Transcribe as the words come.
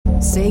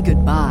Say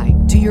goodbye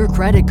to your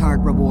credit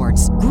card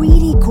rewards.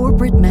 Greedy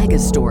corporate mega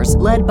stores,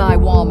 led by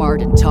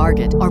Walmart and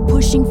Target, are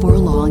pushing for a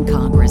law in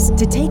Congress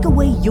to take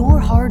away your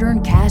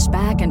hard-earned cash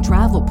back and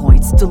travel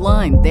points to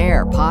line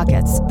their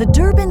pockets. The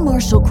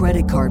Durbin-Marshall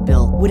credit card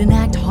bill would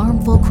enact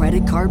harmful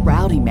credit card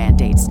routing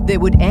mandates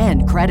that would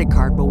end credit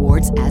card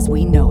rewards as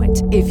we know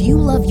it. If you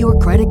love your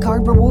credit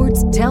card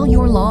rewards, tell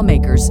your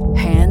lawmakers,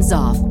 hands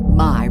off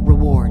my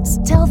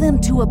rewards. Tell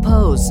them to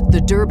oppose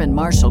the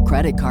Durbin-Marshall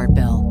credit card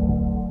bill.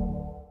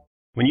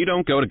 When you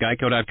don't go to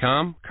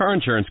Geico.com, car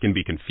insurance can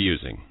be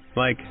confusing.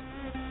 Like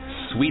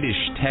Swedish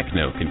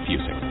techno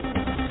confusing.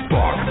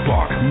 Bark,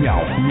 bark,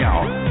 meow,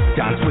 meow.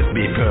 Dance with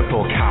me,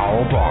 purple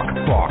cow. Bark,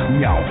 bark,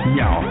 meow,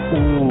 meow.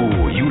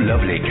 Ooh, you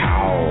lovely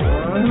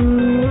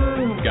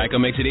cow. Geico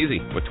makes it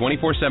easy. With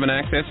 24/7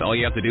 access, all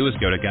you have to do is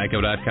go to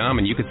Geico.com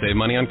and you can save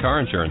money on car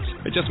insurance.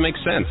 It just makes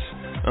sense.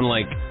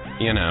 Unlike,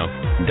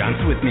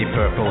 Dance with me,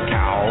 purple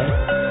cow.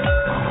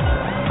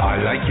 I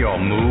like your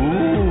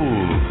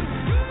move.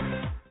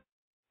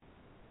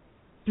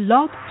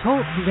 Blog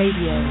Talk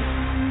Radio.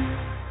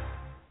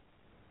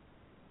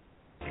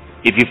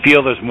 If you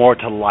feel there's more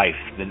to life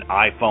than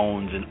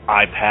iPhones and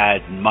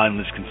iPads and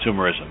mindless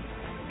consumerism,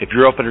 if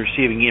you're open to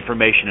receiving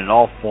information in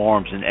all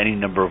forms in any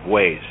number of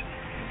ways,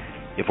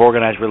 if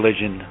organized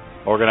religion,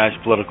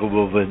 organized political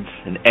movements,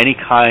 and any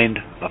kind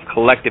of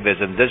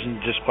collectivism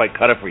doesn't just quite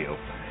cut it for you,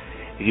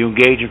 if you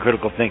engage in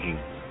critical thinking,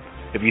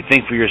 if you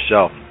think for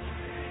yourself,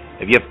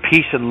 if you have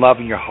peace and love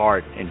in your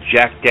heart and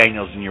Jack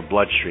Daniels in your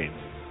bloodstream,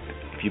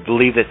 if you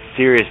believe that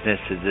seriousness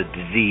is a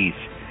disease,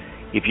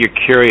 if you're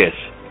curious,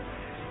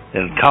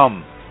 then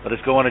come, let us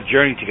go on a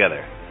journey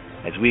together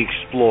as we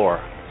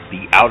explore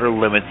the outer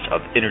limits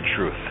of inner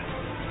truth.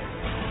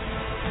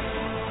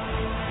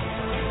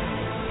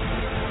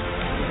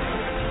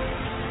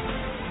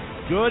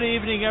 Good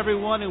evening,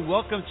 everyone, and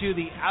welcome to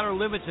the Outer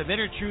Limits of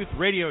Inner Truth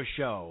radio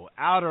show,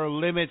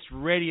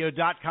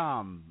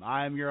 OuterLimitsRadio.com.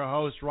 I'm your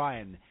host,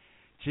 Ryan.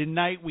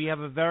 Tonight we have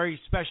a very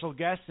special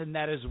guest, and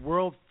that is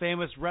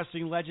world-famous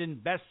wrestling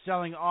legend,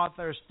 best-selling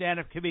author,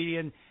 stand-up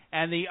comedian,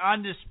 and the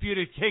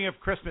undisputed king of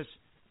Christmas,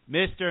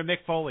 Mr.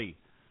 Mick Foley.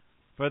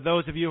 For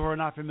those of you who are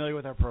not familiar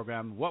with our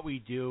program, what we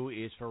do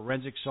is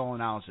forensic soul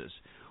analysis.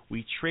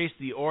 We trace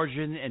the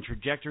origin and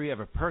trajectory of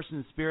a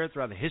person's spirit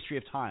throughout the history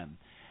of time.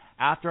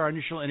 After our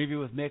initial interview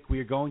with Mick, we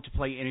are going to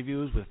play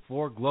interviews with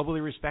 4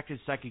 globally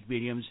respected psychic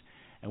mediums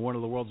and one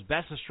of the world's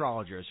best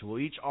astrologers who will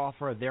each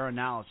offer their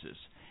analysis.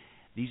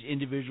 These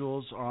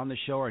individuals on the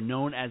show are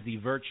known as the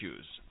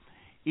Virtues.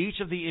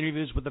 Each of the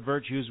interviews with the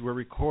Virtues were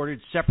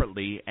recorded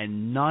separately,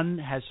 and none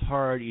has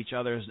heard each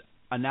other's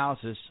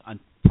analysis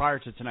prior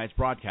to tonight's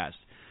broadcast.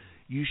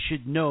 You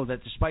should know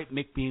that despite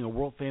Mick being a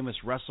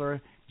world-famous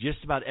wrestler,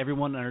 just about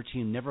everyone on our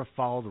team never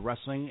followed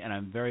wrestling, and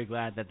I'm very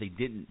glad that they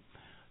didn't.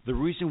 The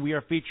reason we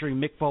are featuring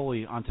Mick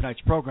Foley on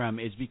tonight's program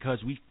is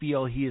because we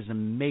feel he is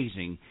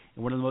amazing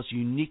and one of the most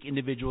unique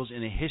individuals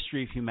in the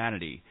history of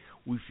humanity.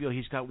 We feel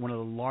he's got one of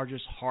the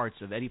largest hearts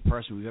of any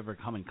person we've ever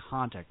come in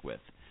contact with.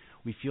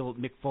 We feel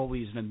Mick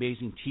Foley is an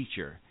amazing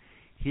teacher.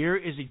 Here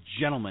is a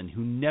gentleman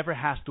who never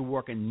has to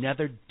work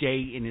another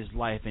day in his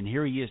life, and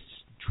here he is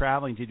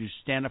traveling to do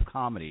stand-up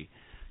comedy,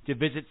 to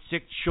visit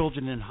sick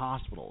children in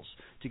hospitals,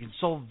 to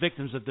console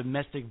victims of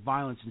domestic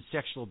violence and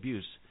sexual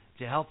abuse,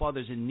 to help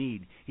others in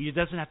need. He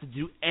doesn't have to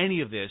do any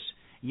of this,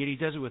 and yet he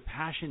does it with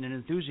passion and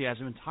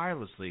enthusiasm and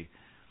tirelessly.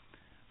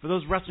 For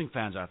those wrestling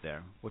fans out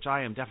there, which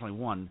I am definitely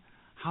one,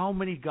 how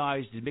many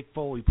guys did Mick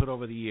Foley put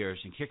over the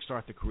years and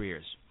kickstart their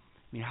careers?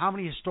 I mean, how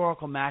many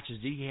historical matches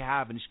did he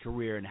have in his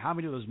career, and how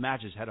many of those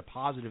matches had a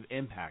positive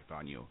impact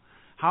on you?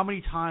 How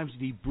many times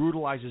did he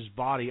brutalize his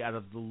body out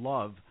of the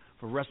love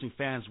for wrestling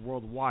fans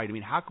worldwide? I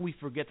mean, how can we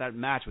forget that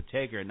match with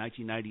Taker in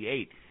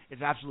 1998?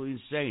 It's absolutely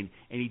insane,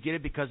 and he did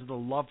it because of the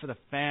love for the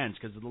fans,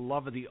 because of the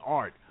love of the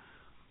art.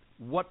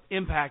 What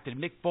impact did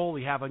Mick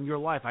Foley have on your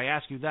life? I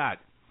ask you that.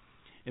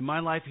 In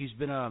my life, he's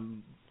been a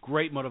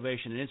great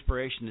motivation and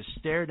inspiration to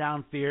stare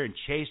down fear and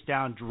chase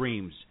down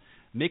dreams.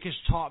 Mick has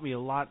taught me a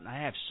lot, and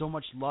I have so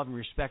much love and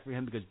respect for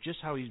him because just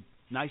how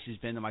nice he's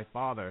been to my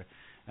father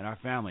and our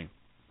family.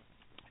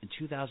 In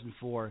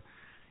 2004,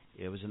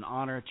 it was an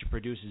honor to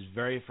produce his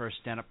very first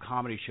stand-up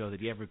comedy show that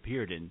he ever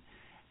appeared in.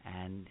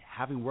 And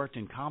having worked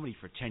in comedy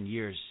for 10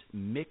 years,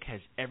 Mick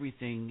has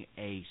everything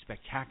a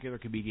spectacular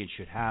comedian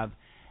should have,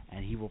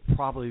 and he will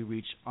probably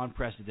reach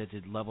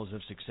unprecedented levels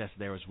of success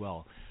there as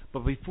well.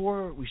 But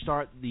before we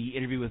start the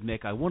interview with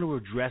Mick, I want to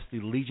address the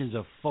legions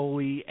of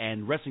Foley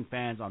and wrestling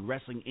fans on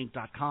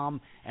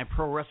WrestlingInc.com and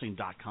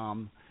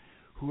ProWrestling.com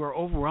who are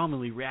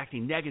overwhelmingly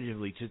reacting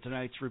negatively to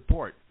tonight's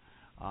report,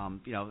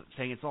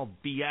 saying it's all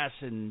BS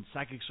and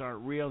psychics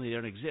aren't real and they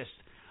don't exist.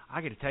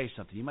 I got to tell you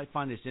something. You might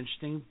find this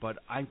interesting, but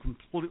I'm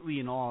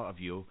completely in awe of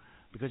you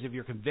because of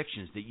your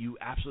convictions, that you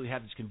absolutely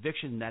have this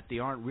conviction that they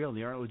aren't real and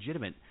they aren't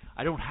legitimate.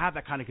 I don't have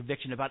that kind of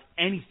conviction about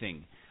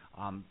anything.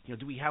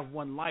 Do we have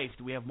one life?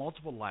 Do we have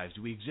multiple lives?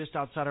 Do we exist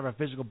outside of our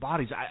physical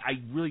bodies? I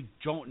really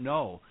don't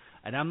know.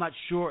 And I'm not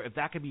sure if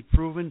that can be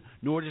proven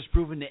nor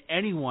disproven to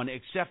anyone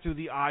except through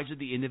the eyes of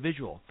the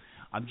individual.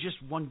 I'm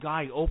just one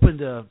guy open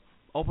to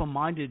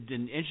open-minded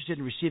and interested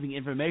in receiving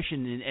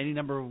information in any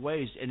number of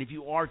ways. And if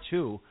you are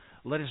too,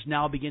 let us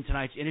now begin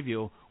tonight's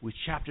interview with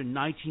Chapter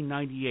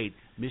 1998,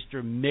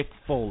 Mr. Mick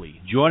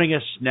Foley. Joining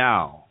us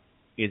now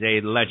is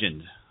a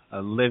legend,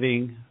 a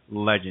living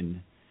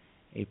legend,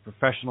 a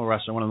professional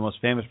wrestler, one of the most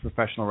famous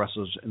professional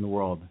wrestlers in the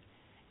world,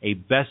 a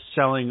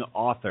best-selling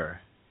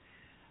author,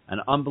 an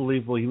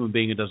unbelievable human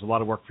being who does a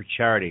lot of work for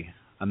charity,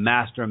 a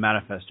master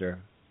manifester.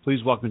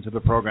 Please welcome to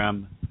the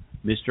program,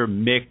 Mr.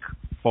 Mick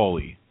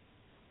Foley.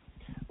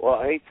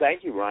 Well, hey,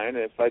 thank you, Ryan.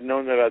 If I'd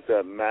known about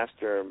the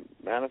master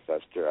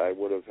manifester, I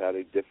would have had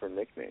a different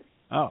nickname.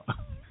 Oh,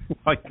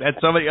 like that's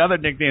so many other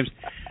nicknames.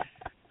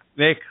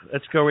 Mick,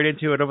 let's go right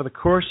into it. Over the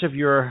course of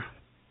your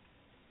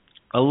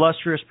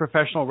illustrious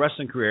professional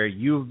wrestling career,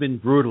 you've been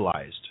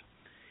brutalized.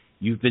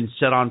 You've been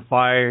set on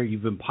fire.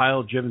 You've been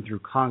pile-driven through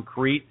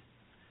concrete.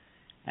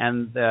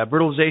 And the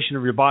brutalization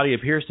of your body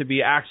appears to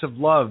be acts of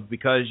love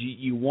because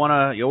you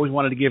always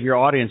wanted to give your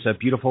audience a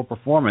beautiful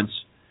performance,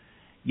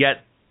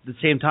 yet at the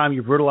same time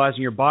you're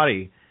brutalizing your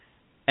body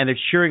and they're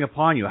cheering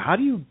upon you. How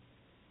do you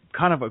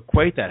kind of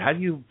equate that? How do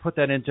you put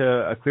that into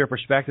a clear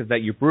perspective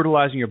that you're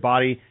brutalizing your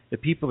body, the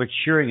people are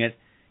cheering it,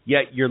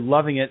 yet you're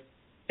loving it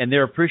and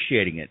they're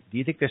appreciating it? Do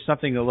you think there's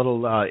something a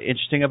little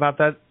interesting about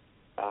that?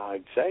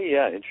 I'd say,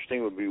 yeah,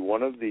 interesting would be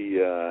one of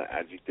the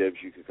adjectives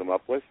you could come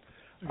up with.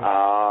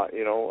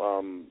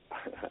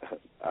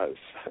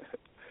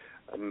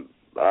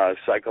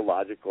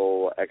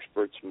 Psychological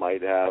experts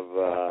might have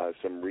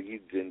some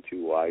reads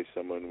into why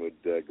someone would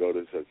go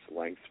to such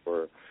lengths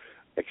for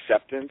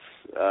acceptance.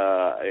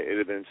 It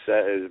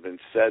has been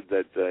said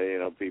that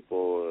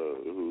people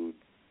who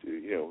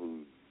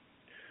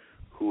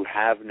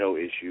have no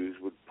issues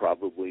would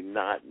probably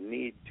not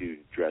need to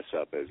dress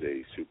up as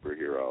a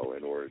superhero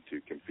in order to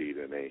compete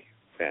in a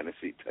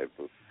fantasy type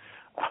of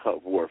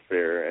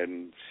warfare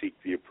and seek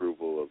the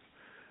approval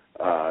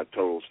of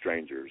total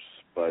strangers.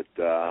 But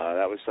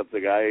that was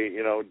something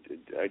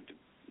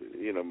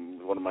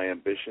one of my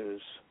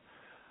ambitions,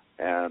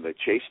 and I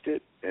chased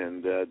it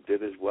and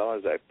did as well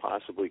as I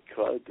possibly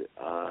could.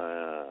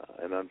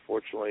 And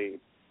unfortunately,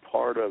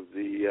 part of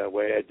the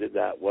way I did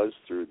that was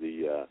through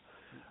the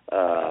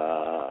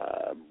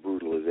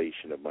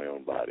brutalization of my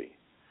own body.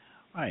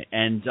 Right,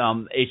 and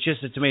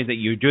it's amazing that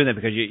you're doing that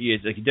because you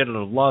did it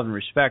with love and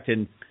respect.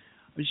 And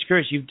I'm just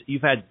curious,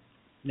 you've had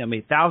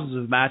thousands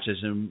of matches,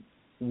 and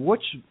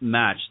which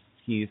match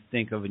can you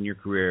think of in your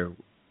career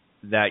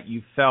that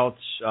you felt,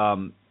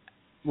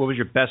 what was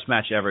your best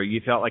match ever?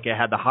 You felt like it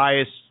had the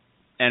highest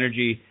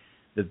energy,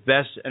 the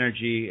best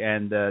energy,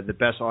 and the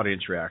best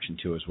audience reaction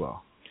to as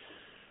well?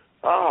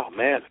 Oh,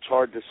 man, it's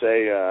hard to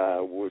say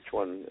which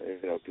one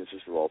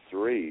consists of all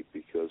three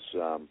because,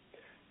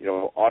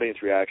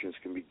 audience reactions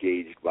can be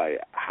gauged by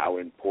how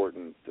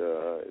important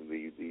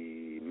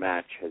the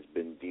match has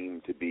been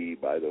deemed to be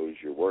by those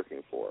you're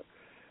working for.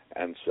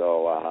 And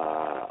so,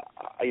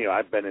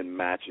 I've been in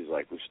matches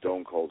like with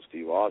Stone Cold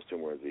Steve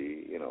Austin where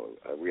the,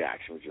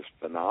 reaction was just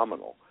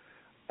phenomenal.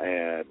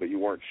 But you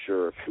weren't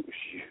sure if it was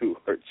you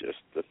or just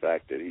the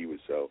fact that he was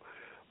so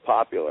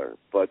popular.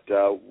 But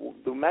the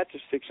match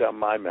that sticks out in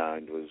my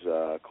mind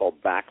was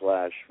called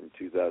Backlash from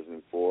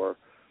 2004.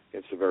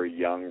 It's a very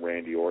young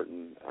Randy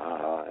Orton.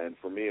 And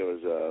for me, it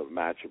was a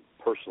match of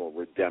personal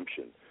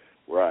redemption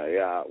where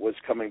I was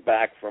coming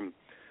back from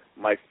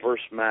my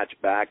first match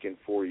back in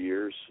 4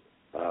 years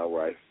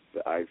where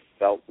I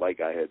felt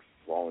like I had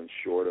fallen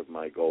short of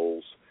my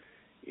goals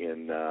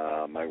in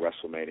my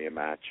WrestleMania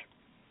match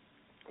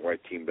where I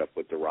teamed up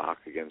with The Rock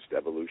against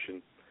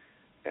Evolution.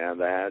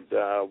 And I had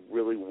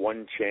really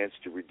one chance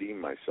to redeem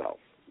myself,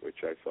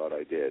 which I thought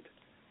I did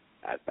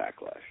at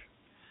Backlash.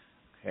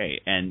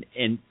 Okay, and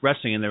in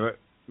wrestling, in the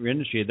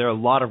industry, there are a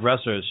lot of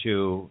wrestlers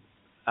who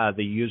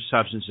they use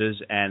substances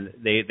and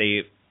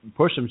they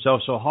push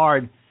themselves so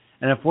hard,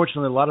 and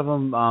unfortunately, a lot of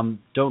them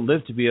don't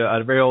live to be at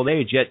a very old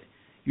age. Yet,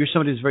 you're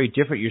somebody who's very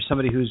different. You're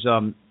somebody who's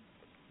doesn't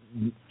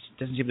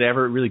seem to have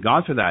ever really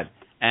gone through that,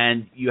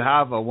 and you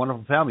have a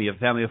wonderful family. You have a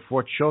family of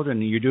 4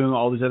 children, and you're doing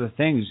all these other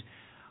things.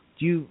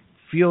 Do you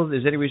feel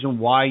there's any reason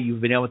why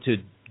you've been able to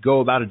go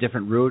about a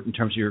different route in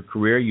terms of your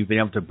career? You've been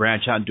able to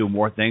branch out and do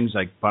more things,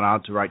 like gone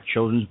out to write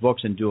children's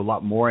books and do a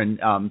lot more, and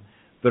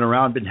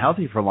been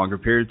healthy for a longer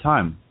period of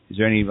time. Is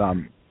there any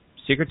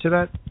secret to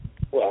that?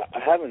 Well, I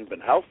haven't been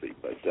healthy,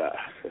 but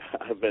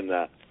I've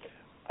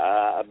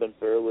been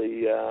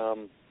fairly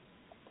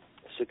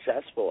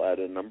successful at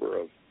a number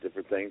of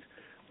different things.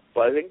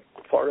 But I think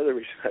part of the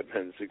reason I've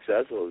been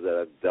successful is that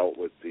I've dealt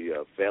with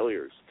the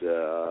failures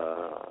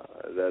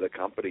that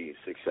accompany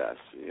success.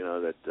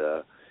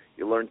 That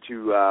you learn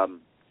to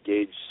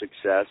gauge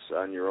success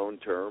on your own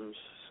terms,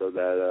 so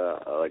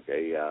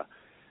that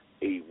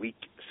a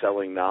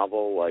weak-selling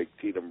novel like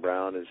Tatum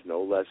Brown is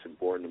no less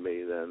important to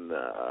me than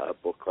a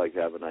book like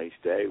Have a Nice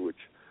Day, which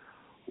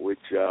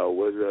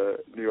was a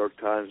New York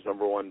Times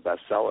 #1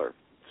 bestseller.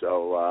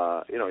 So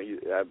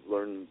I've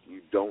learned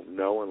you don't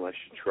know unless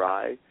you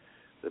try.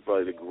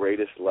 Probably the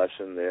greatest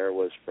lesson there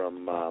was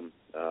from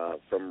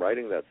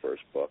writing that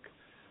first book.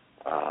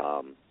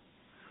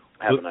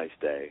 have a nice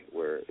day,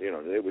 where,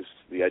 it was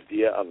the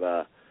idea of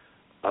a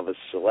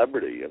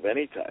celebrity of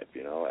any type,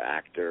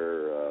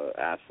 actor,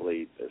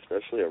 athlete,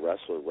 especially a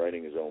wrestler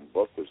writing his own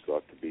book was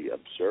thought to be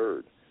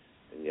absurd.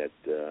 And yet,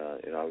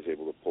 I was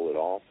able to pull it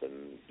off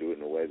and do it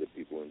in a way that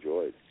people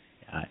enjoyed.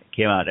 It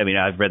came out,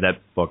 I've read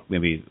that book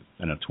maybe,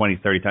 20,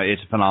 30 times.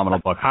 It's a phenomenal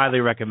book. Highly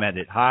recommend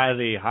it.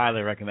 Highly,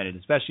 highly recommend it.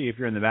 Especially if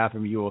you're in the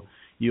bathroom,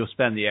 you'll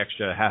spend the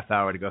extra half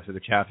hour to go through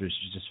the chapters.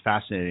 It's just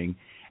fascinating.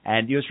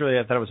 And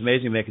I thought it was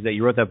amazing, Mick, is that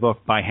you wrote that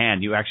book by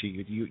hand. You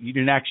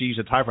didn't actually use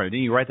a typewriter.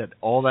 Didn't you write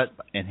all that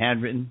in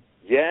handwritten?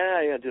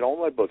 Yeah, I did all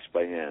my books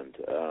by hand.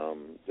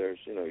 There's,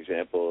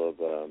 example of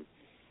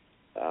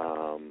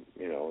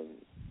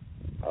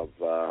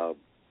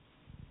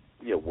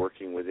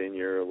working within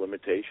your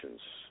limitations.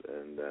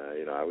 And,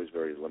 I was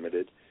very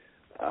limited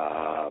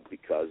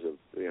because of,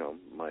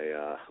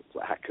 my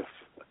lack of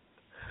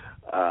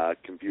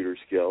computer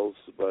skills.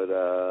 But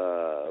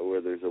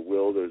where there's a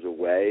will, there's a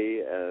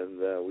way.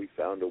 And we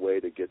found a way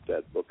to get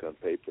that book on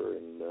paper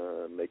and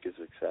make a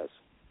success.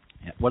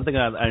 Yeah. One thing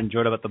I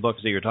enjoyed about the book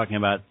is that you were talking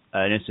about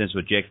an instance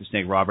with Jake the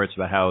Snake Roberts,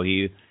 about how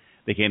he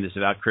became this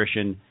devout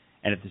Christian,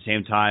 and at the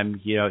same time,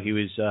 he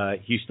was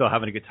still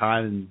having a good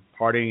time and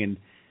partying. And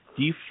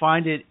do you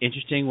find it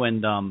interesting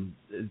when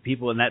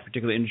people in that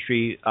particular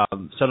industry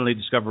suddenly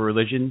discover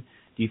religion?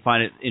 Do you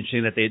find it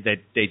interesting that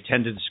they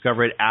tend to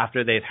discover it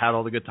after they've had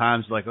all the good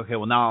times? Like, okay,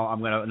 well now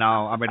I'm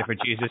ready for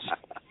Jesus.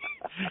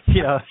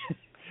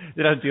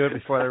 They don't do it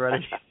before they're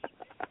ready.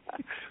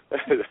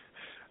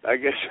 I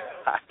guess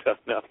I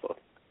don't know.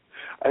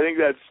 I think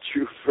that's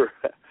true for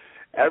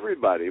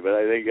everybody, but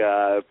I think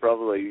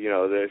probably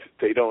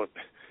they don't.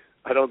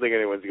 I don't think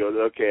anyone goes,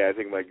 okay, I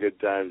think my good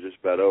time's just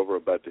about over,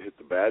 about to hit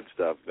the bad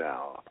stuff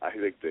now. I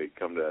think they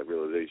come to that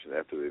realization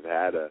after they've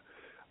had a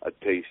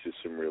taste of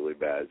some really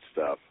bad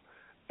stuff.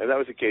 And that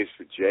was the case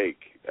for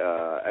Jake.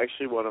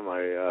 Actually, one of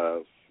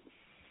my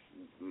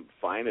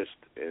finest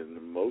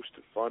and most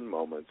fun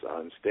moments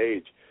on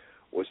stage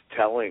was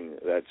telling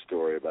that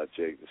story about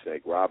Jake the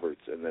Snake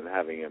Roberts and then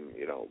having him,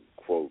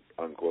 quote,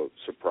 unquote,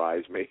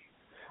 surprise me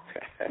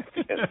at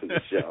the end of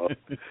the show.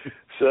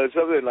 So it's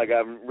something like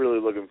I'm really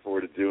looking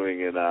forward to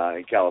doing in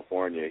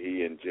California.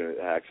 He and Jim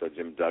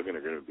Duggan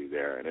are going to be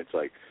there, and it's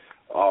like,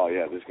 oh,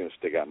 yeah, this is going to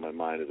stick out in my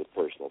mind as a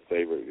personal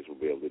favorite because we'll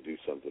be able to do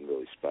something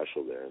really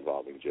special there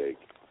involving Jake.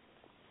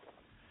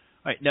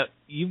 All right, now,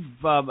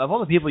 of all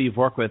the people you've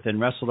worked with and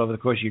wrestled over the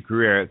course of your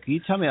career, can you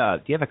tell me,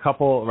 do you have a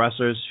couple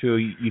wrestlers who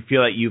you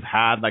feel that you've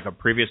had like a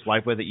previous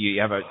life with, that you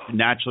have a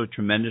natural,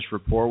 tremendous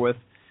rapport with,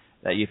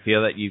 that you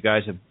feel that you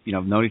guys have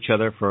known each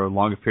other for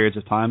longer periods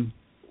of time?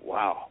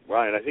 Wow,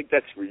 Ryan, I think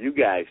that's for you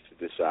guys to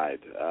decide.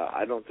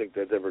 I don't think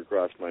that's ever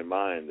crossed my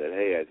mind that,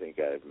 hey, I think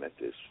I've met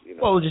this.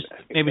 Well, just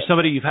maybe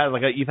somebody you've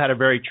had a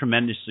very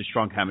tremendously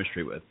strong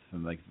chemistry with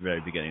from like the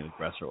very beginning, like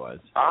wrestler-wise.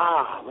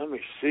 Let me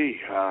see.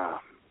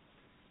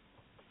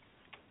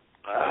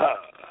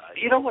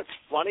 What's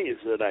funny is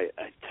that I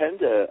tend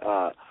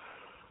to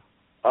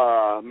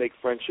make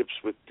friendships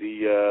with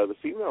the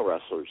female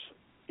wrestlers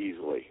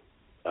easily.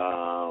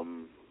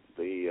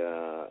 They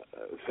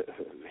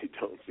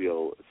don't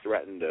feel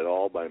threatened at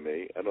all by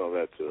me. I don't know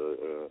if that's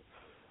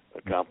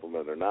a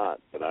compliment or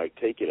not, but I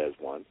take it as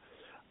one.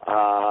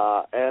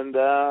 And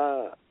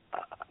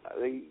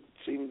they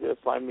seem to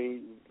find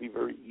me be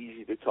very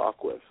easy to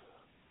talk with.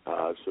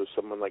 So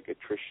someone like a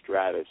Trish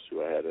Stratus,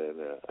 who I had an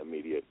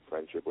immediate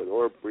friendship with,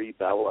 or Brie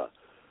Bella,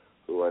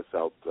 who I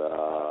felt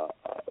a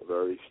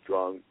very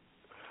strong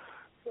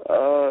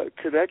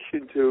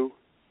connection to.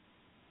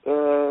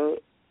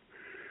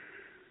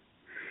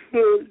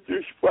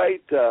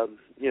 Despite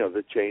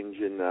the change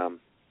in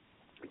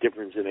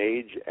difference in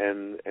age,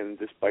 and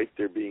despite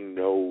there being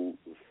no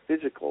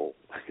physical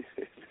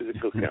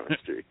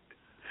chemistry,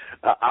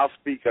 I'll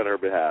speak on her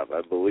behalf.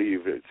 I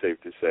believe it's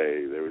safe to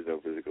say there was no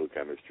physical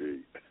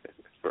chemistry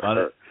for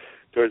her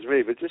towards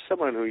me, but just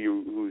someone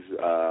who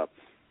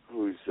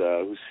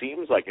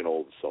seems like an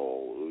old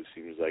soul, who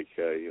seems like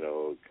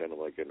kind of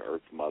like an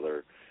Earth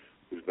Mother,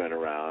 who's been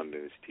around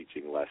and is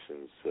teaching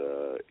lessons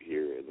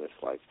here in this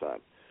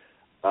lifetime.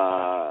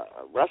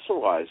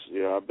 Wrestle-wise,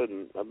 I've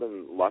been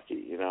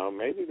lucky.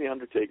 Maybe the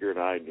Undertaker and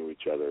I knew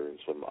each other in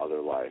some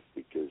other life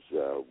because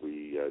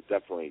we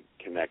definitely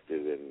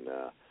connected and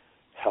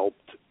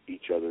helped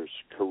each other's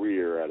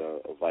career at a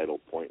vital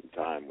point in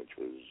time, which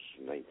was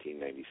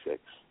 1996.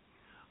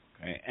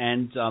 Okay,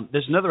 and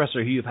there's another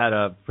wrestler who you've had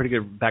a pretty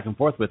good back and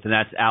forth with, and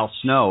that's Al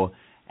Snow,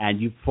 and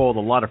you've pulled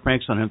a lot of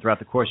pranks on him throughout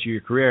the course of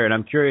your career, and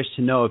I'm curious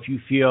to know if you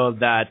feel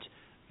that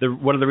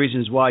one of the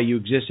reasons why you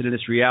existed in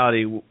this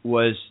reality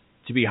was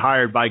to be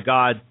hired by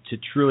God to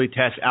truly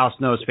test Al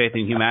Snow's faith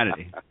in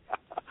humanity.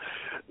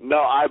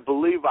 No, I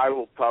believe I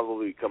will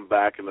probably come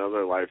back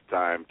another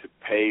lifetime to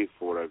pay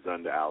for what I've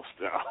done to Al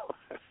Snow.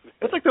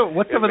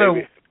 What's some of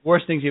the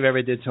worst things you've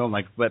ever did to him,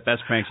 like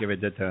best pranks you ever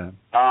did to him?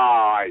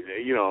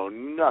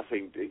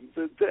 Nothing.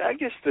 I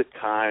guess the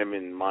time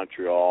in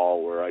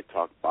Montreal where I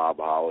talked Bob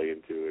Holly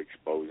into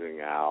exposing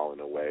Al in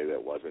a way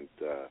that wasn't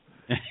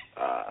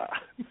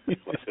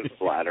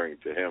flattering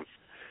to him.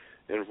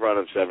 in front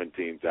of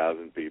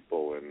 17,000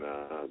 people in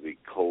the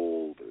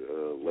cold,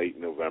 late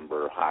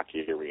November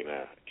hockey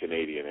arena,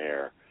 Canadian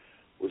air,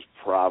 was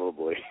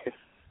probably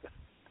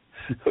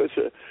was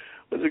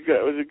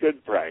a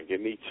good prank,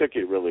 and he took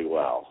it really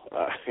well.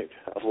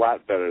 A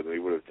lot better than he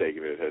would have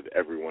taken it had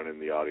everyone in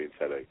the audience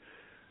had a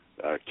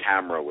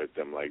camera with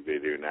them like they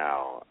do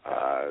now.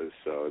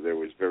 So there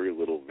was very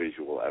little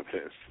visual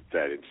evidence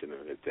that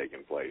incident had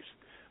taken place.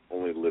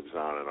 Only lives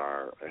on in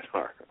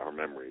our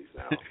memories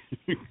now.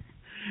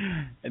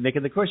 And Mick,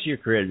 in the course of your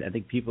career, I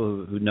think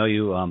people who know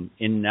you in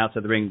and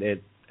outside the ring,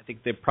 I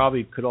think they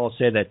probably could all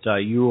say that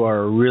you are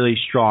a really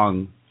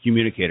strong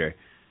communicator.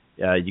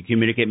 You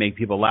communicate, make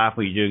people laugh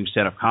when you're doing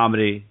stand-up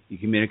comedy. You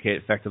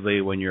communicate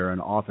effectively when you're an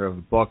author of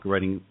a book,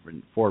 writing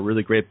 4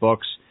 really great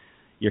books.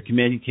 You're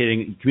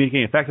communicating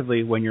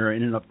effectively when you're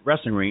in a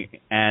wrestling ring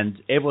and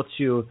able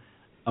to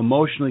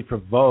emotionally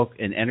provoke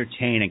and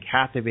entertain and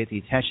captivate the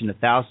attention of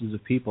thousands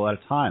of people at a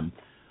time.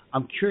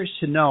 I'm curious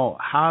to know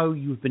how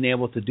you've been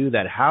able to do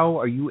that. How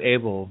are you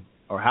able,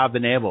 or have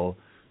been able,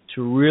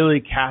 to really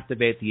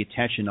captivate the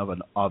attention of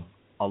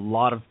a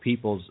lot of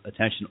people's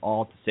attention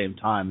all at the same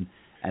time?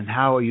 And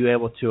how are you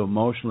able to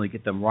emotionally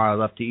get them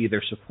riled up to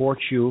either support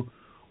you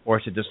or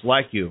to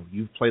dislike you?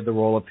 You've played the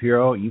role of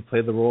hero. You've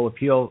played the role of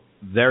heel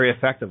very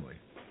effectively.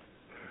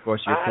 Of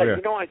course, your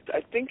career.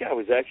 I think I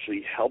was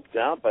actually helped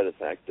out by the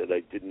fact that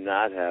I did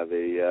not have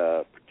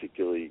a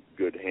particularly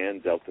good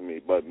hand dealt to me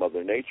by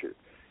Mother Nature,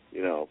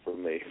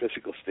 from a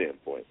physical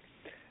standpoint,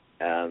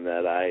 and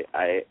that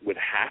I would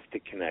have to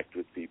connect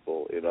with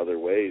people in other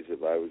ways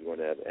if I was going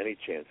to have any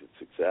chance at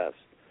success.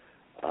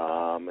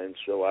 And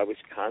so I was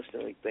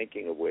constantly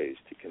thinking of ways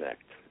to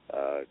connect,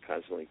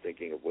 constantly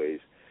thinking of ways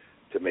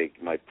to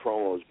make my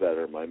promos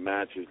better, my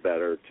matches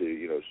better.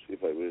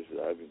 If I was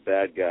a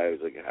bad guy, I was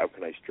like, how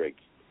can I strike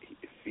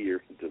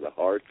fear into the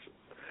hearts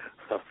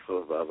of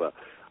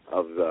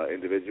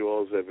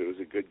individuals? If it was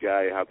a good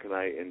guy, how can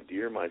I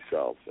endear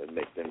myself and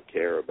make them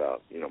care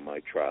about my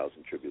trials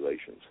and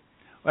tribulations?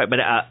 Right, but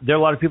there are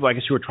a lot of people, I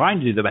guess, who are trying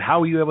to do that. But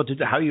how are you able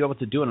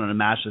to do it on a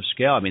massive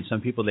scale? I mean,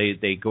 some people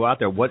they go out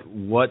there. What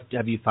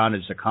have you found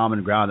is a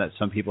common ground that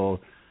some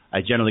people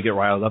generally get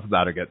riled up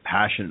about or get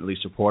passionately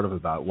supportive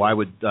about? Why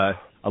would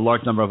a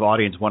large number of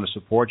audience want to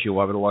support you?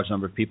 Why would a large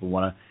number of people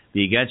want to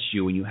be against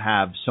you when you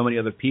have so many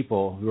other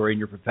people who are in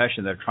your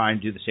profession that are trying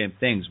to do the same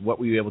things? What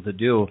were you able to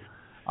do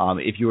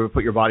if you were to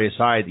put your body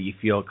aside that you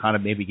feel kind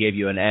of maybe gave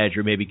you an edge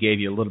or maybe gave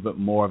you a little bit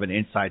more of an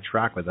inside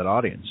track with that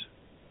audience?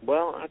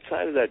 Well,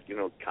 outside of that,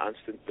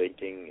 constant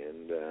thinking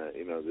and,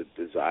 the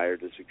desire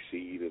to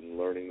succeed and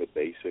learning the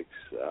basics,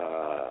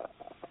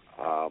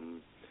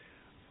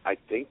 I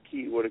think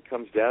what it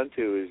comes down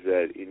to is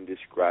that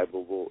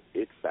indescribable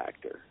it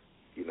factor.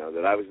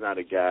 That I was not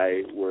a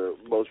guy where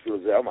most people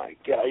say, oh, my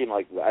God,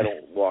 I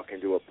don't walk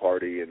into a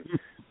party and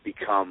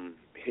become,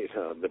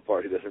 the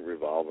party doesn't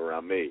revolve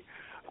around me.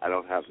 I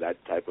don't have that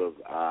type of,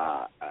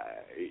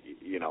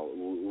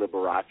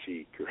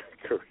 Liberace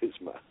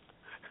charisma.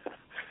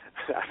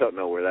 I don't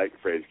know where that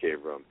phrase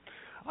came from.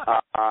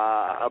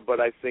 But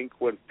I think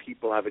when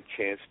people have a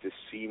chance to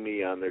see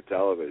me on their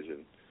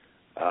television,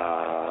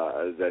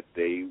 that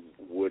they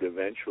would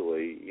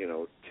eventually,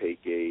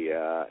 take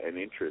an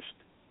interest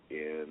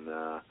in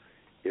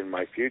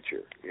my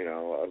future.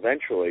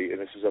 Eventually, and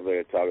this is something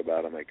I talk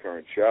about on my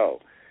current show,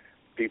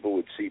 people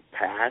would see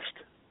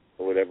past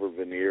whatever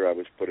veneer I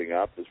was putting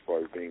up as far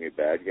as being a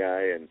bad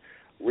guy and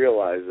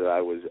realize that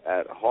I was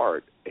at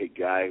heart a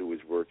guy who was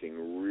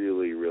working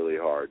really, really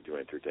hard to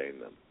entertain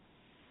them.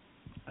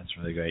 That's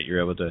really great.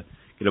 You're able to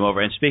get them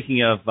over. And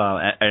speaking of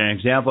an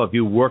example of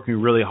you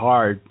working really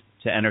hard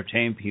to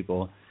entertain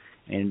people,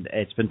 and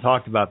it's been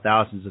talked about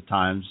thousands of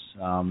times,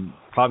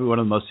 probably one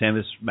of the most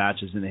famous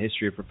matches in the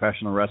history of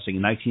professional wrestling,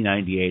 in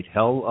 1998,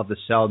 Hell of the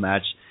Cell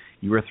match.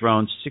 You were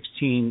thrown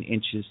 16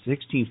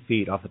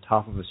 feet off the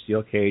top of a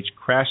steel cage,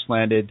 crash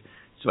landed,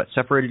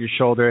 separated your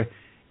shoulder.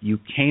 You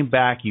came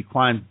back, you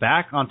climbed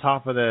back on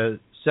top of the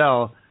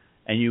cell,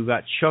 and you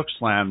got choke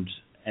slammed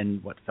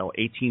and fell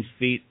 18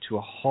 feet to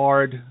a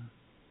hard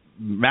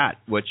mat,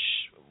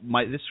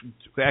 this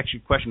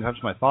question comes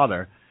to my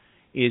father,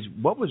 is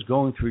what was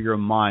going through your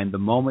mind the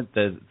moment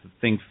the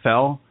thing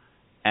fell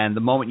and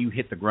the moment you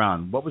hit the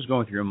ground? What was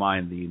going through your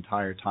mind the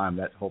entire time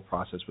that whole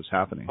process was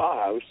happening?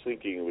 I was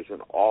thinking it was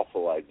an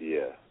awful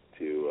idea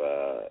to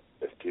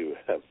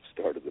have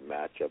started the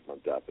match up on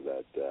top of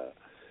that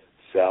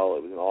cell.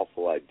 It was an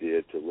awful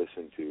idea to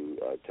listen to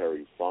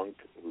Terry Funk,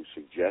 who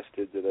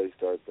suggested that I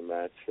start the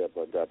match up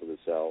on top of the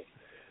cell.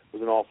 It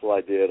was an awful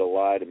idea to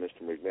lie to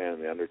Mr. McMahon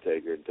and The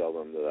Undertaker and tell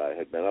them that I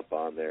had been up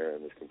on there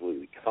and was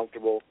completely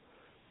comfortable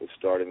with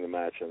starting the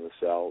match on the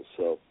cell.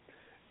 So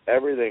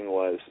everything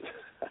was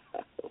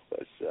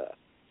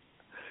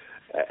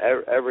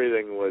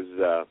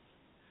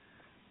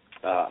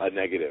a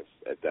negative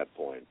at that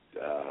point.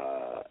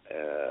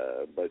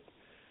 But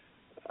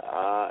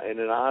in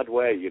an odd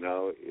way,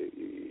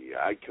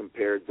 I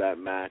compared that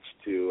match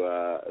to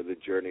the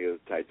journey of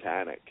the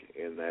Titanic,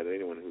 in that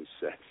anyone who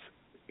says,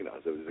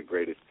 it was the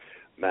greatest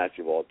match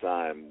of all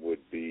time would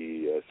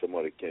be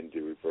somewhat akin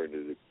to referring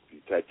to the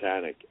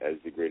Titanic as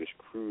the greatest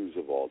cruise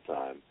of all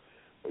time,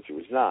 which it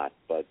was not.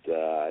 But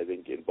I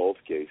think in both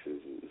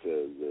cases,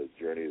 the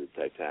journey of the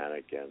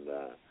Titanic and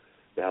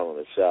the Hell in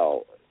a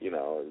Cell,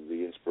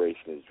 the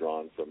inspiration is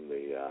drawn from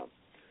the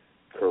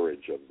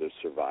courage of the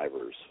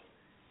survivors.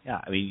 Yeah,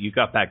 I mean, you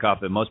got back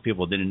up, and most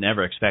people didn't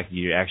ever expect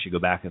you to actually go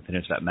back and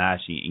finish that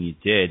match, and you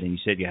did. And you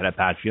said you had a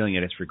bad feeling,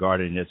 and it's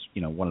regarded as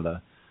one of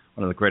the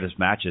greatest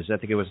matches. I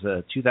think it was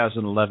the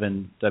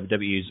 2011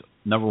 WWE's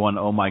 #1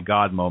 Oh My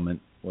God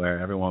moment, where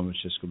everyone was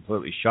just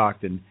completely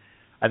shocked, and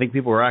I think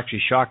people were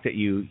actually shocked that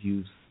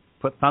you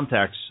put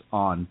thumbtacks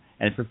on.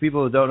 And for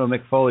people who don't know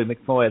Mick Foley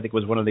I think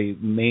was one of the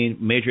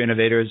major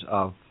innovators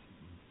of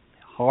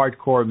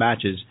hardcore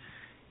matches.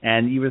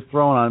 And he was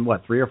throwing on,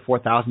 3,000 or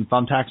 4,000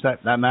 thumbtacks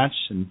that match?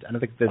 And I don't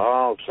think that...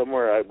 Oh,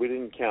 somewhere, we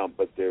didn't count,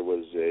 but there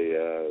was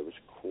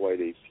quite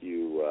a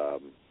few,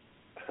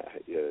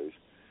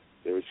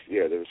 there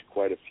was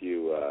quite a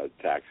few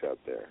tacks out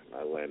there.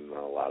 I landed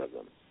on a lot of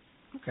them.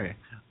 Okay.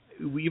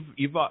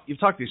 You've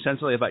talked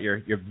extensively about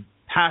your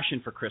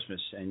passion for Christmas,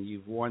 and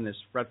you've worn this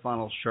red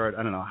flannel shirt,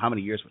 I don't know how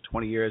many years,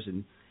 20 years,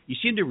 and you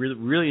seem to be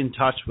really in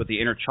touch with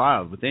the inner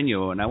child within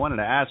you. And I wanted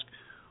to ask,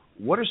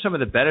 what are some of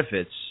the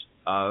benefits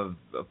of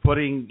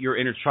putting your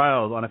inner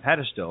child on a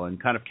pedestal and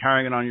kind of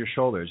carrying it on your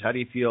shoulders? How do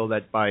you feel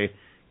that by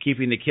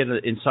keeping the kid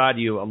inside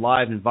you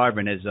alive and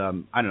vibrant has,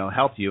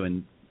 helped you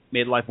and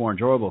made life more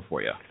enjoyable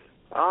for you?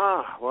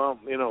 Well,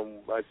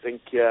 I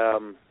think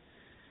I'm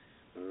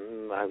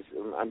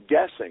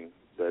guessing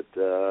that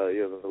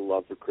the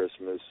love for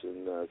Christmas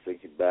and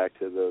thinking back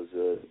to those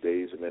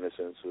days of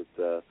innocence with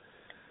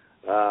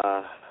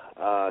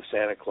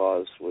Santa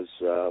Claus was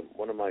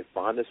one of my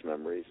fondest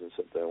memories and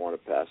something I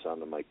want to pass on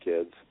to my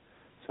kids.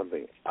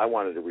 Something I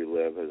wanted to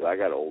relive as I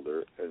got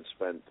older and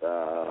spent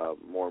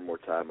more and more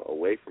time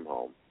away from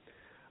home.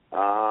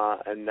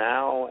 And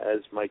now,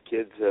 as my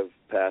kids have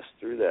passed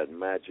through that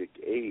magic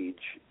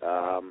age,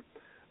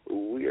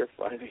 we are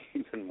finding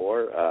even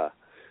more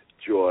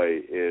joy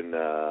in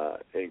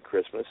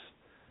Christmas.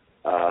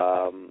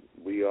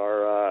 We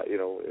are,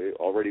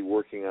 already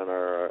working on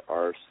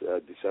our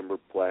December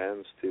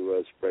plans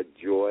to spread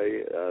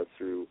joy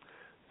through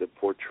the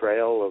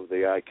portrayal of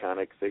the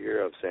iconic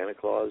figure of Santa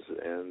Claus,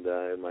 and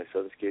in my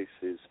son's case,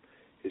 his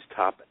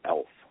top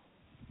elf.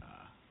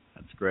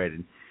 That's great.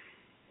 And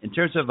in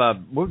terms of,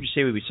 what would you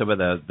say would be some of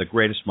the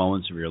greatest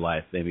moments of your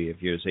life? Maybe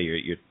if you were to say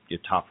your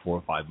top 4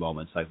 or 5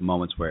 moments, like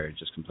moments where it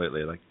just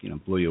completely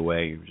blew you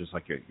away, just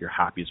like your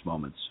happiest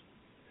moments.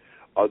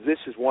 Oh, this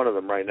is one of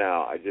them right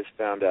now. I just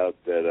found out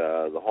that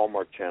the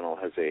Hallmark Channel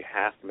has a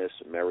Half Miss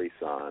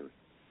Mary-thon.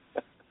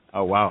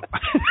 Oh, wow.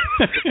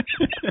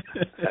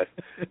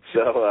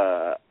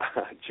 So,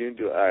 June,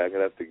 I'm going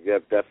to have to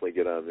definitely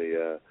get on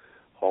the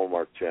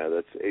Hallmark Channel.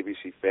 That's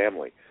ABC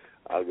Family.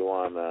 I'll go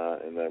on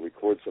and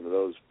record some of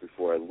those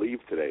before I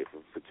leave today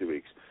for 2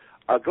 weeks.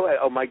 Go ahead.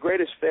 Oh, my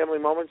greatest family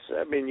moments?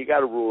 I mean, you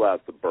got to rule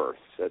out the births.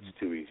 That's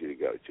too easy to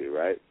go to,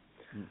 right?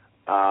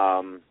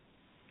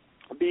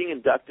 Being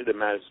inducted at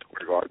Madison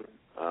Square Garden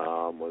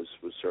was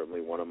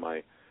certainly one of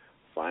my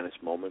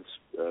finest moments,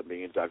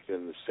 being inducted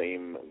in the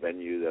same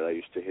venue that I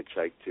used to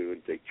hitchhike to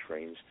and take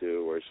trains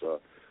to, where I saw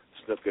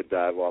Snooka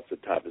dive off the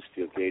top of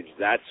steel cage.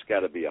 That's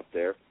got to be up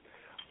there.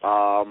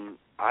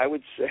 I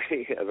would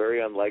say a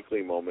very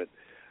unlikely moment,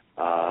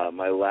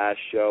 my last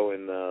show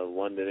in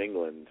London,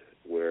 England,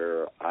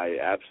 where I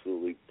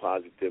absolutely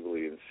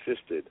positively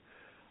insisted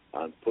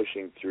on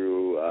pushing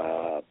through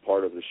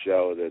part of the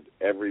show that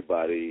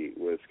everybody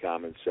with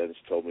common sense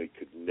told me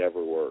could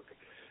never work.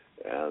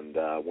 And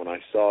when I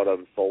saw it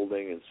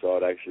unfolding and saw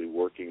it actually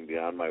working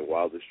beyond my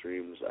wildest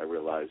dreams, I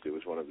realized it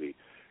was one of the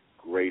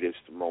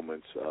greatest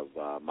moments of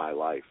my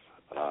life.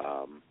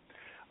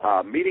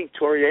 Meeting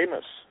Tori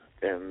Amos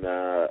and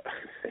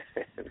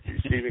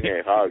receiving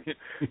a hug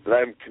that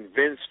I'm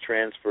convinced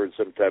transferred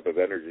some type of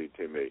energy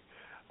to me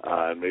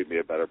and made me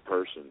a better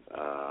person.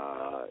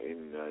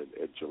 In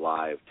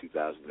July of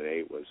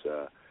 2008 was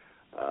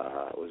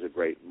a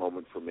great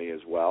moment for me as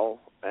well.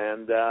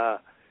 And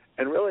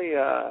really,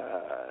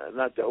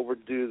 not to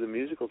overdo the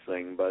musical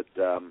thing, but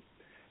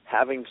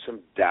having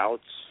some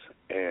doubts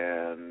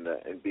and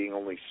being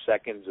only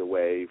seconds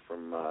away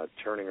from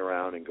turning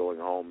around and going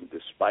home,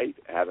 despite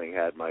having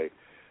had my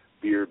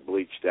beard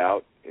bleached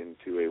out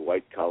into a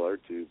white color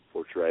to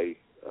portray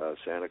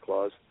Santa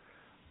Claus,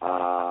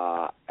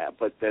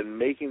 but then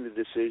making the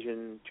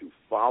decision to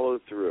follow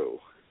through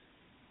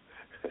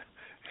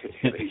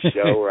in a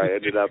show where I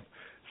ended up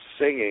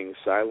singing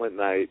Silent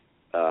Night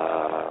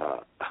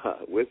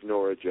with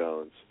Norah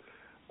Jones.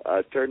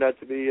 Turned out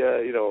to be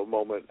a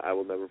moment I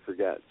will never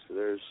forget. So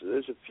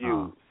there's a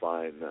few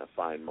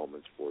fine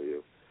moments for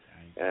you,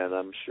 and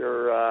I'm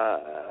sure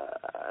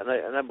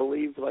and I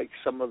believe like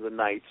some of the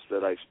nights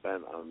that I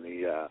spent on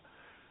the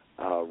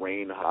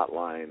RAIN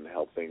hotline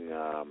helping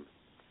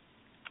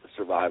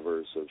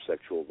survivors of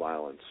sexual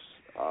violence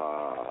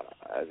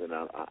as an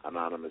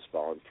anonymous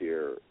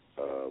volunteer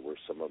were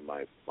some of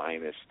my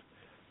finest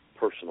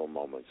personal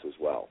moments as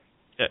well.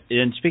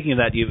 And speaking of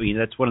that,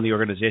 that's one of the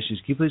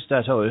organizations. Can you please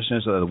tell the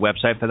listeners the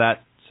website for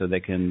that so they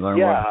can learn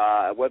more?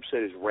 Yeah,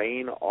 website is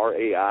RAINN,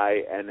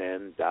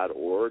 RAINN.org,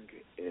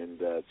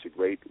 and it's a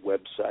great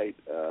website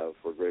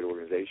for a great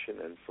organization.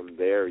 And from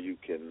there, you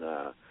can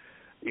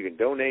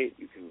donate,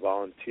 you can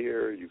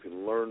volunteer, you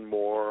can learn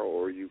more,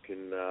 or you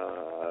can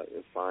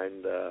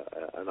find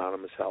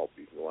anonymous help.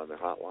 You can go on their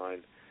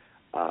hotline.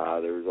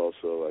 There is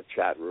also a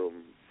chat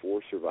room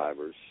for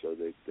survivors so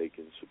they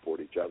can support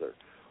each other.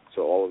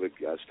 So all of it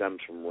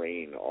stems from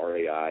RAINN,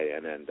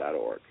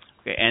 RAINN.org.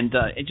 Okay, and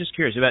just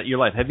curious about your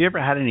life. Have you ever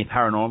had any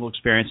paranormal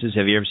experiences?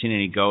 Have you ever seen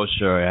any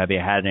ghosts, or have you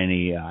had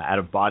any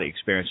out-of-body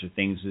experience, or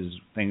things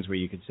where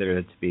you consider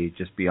it to be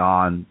just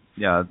beyond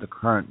the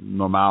current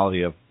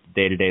normality of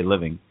day-to-day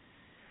living?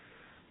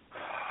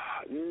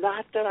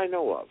 Not that I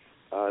know of.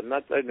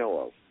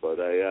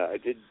 But I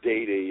did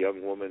date a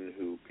young woman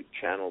who could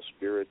channel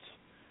spirits.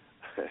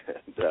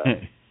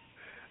 And,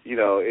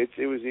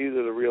 it was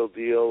either the real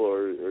deal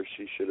or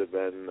she should have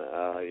been,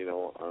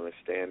 on a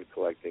stand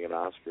collecting an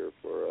Oscar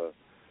for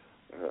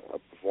a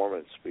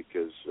performance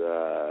because,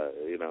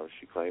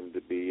 she claimed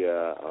to be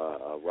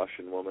a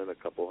Russian woman, a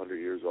couple hundred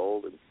years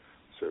old, and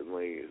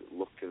certainly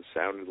looked and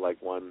sounded like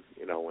one,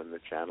 when the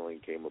channeling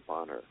came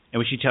upon her. And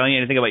was she telling you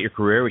anything about your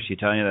career? Was she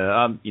telling you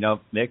that,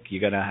 Mick,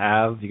 you're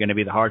gonna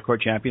be the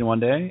hardcore champion one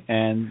day?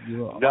 And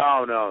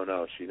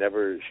No. She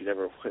never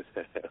went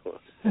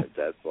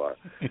that far.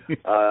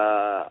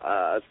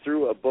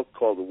 Through a book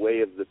called The Way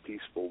of the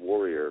Peaceful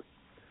Warrior,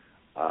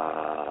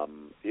 I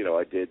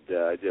did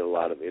a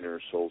lot of inner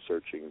soul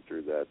searching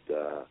through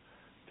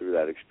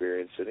that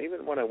experience. And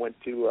even when I went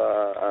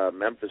to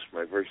Memphis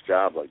for my first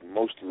job, like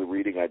most of the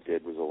reading I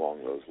did was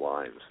along those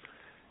lines.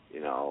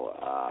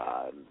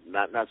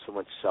 Not so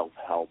much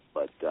self-help,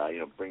 but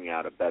bringing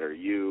out a better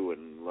you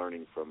and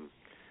learning from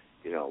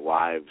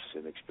lives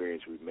and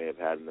experience we may have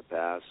had in the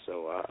past.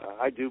 So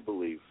I do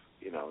believe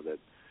that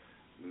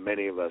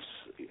many of us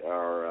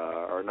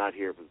are not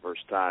here for the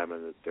first time,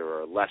 and that there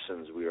are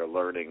lessons we are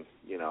learning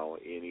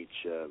in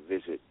each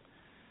visit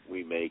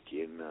we make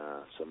in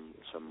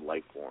some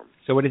life form.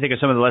 So what do you think of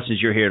some of the lessons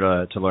you're here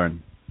to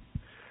learn?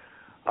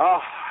 Oh,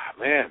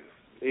 man.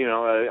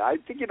 I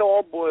think it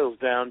all boils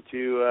down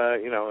to,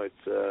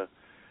 it's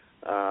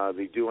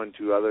the do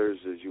unto others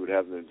as you would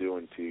have them do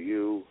unto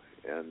you.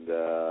 And,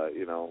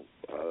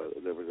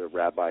 there was a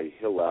Rabbi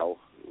Hillel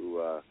who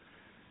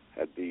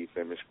had the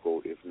famous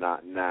quote, if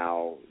not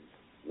now,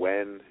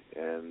 when?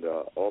 And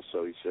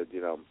also he said,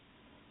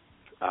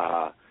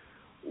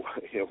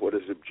 what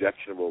is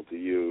objectionable to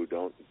you,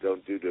 don't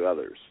do to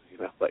others.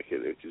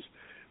 It's just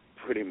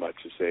pretty much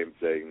the same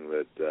thing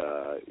that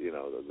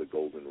the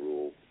golden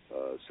rule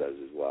says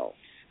as well.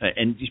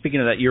 And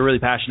speaking of that, you're really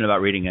passionate about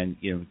reading, and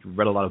you've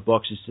read a lot of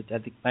books. I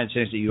think my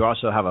understanding is that you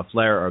also have a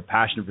flair or a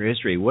passion for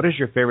history. What is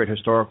your favorite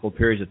historical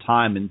periods of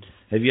time, and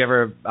have you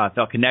ever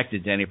felt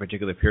connected to any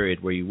particular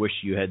period where you wish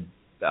you had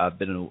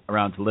been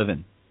around to live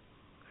in?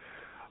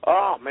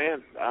 Oh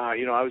man, I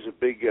was a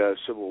big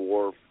Civil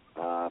War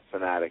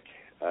fanatic.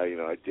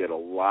 I did a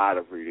lot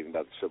of reading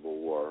about the Civil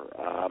War.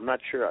 I'm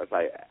not sure if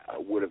I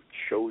would have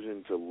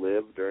chosen to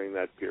live during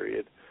that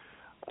period,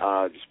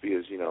 just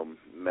because,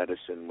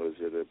 medicine was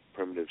at a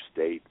primitive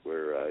state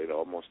where,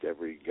 almost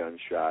every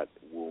gunshot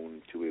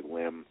wound to a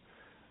limb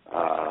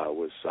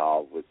was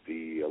solved with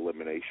the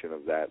elimination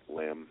of that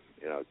limb,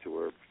 to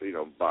where,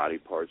 body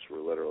parts were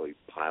literally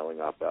piling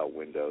up out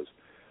windows.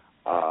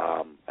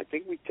 I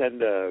think we tend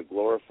to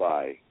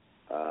glorify,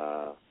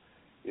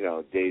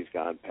 days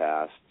gone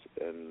past,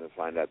 and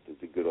find out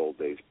that the good old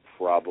days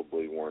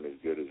probably weren't as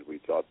good as we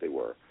thought they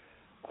were.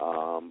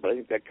 But I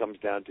think that comes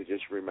down to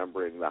just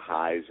remembering the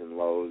highs and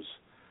lows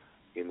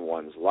in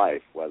one's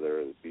life, whether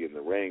it be in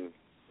the ring,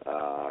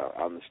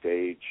 on the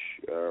stage,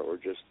 or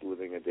just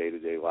living a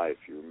day-to-day life.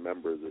 You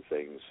remember the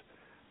things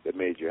that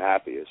made you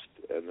happiest,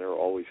 and there are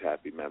always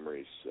happy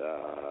memories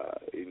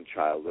in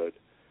childhood,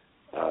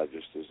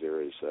 just as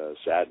there is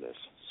sadness.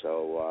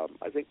 So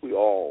I think we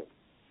all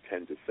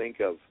tend to think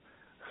of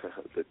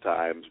the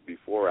times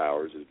before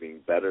ours as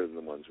being better than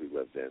the ones we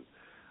lived in.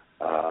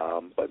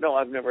 But no,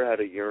 I've never had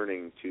a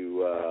yearning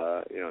to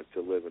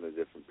live in a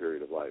different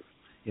period of life.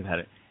 You've had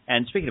it.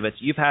 And speaking of it,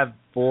 you've had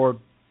 4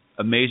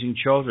 amazing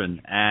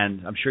children,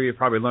 and I'm sure you've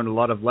probably learned a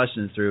lot of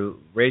lessons through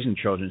raising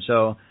children.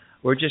 So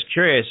we're just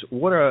curious,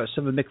 what are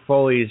some of Mick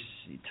Foley's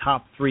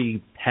top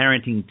 3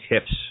 parenting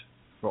tips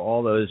for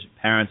all those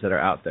parents that are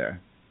out there?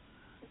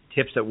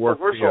 Tips that work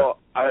for you. Well,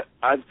 first of all,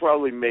 I've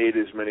probably made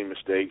as many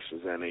mistakes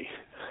as any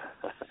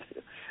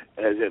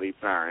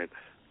parent.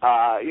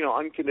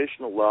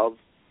 Unconditional love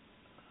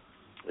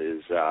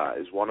is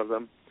one of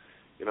them.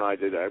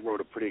 I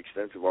wrote a pretty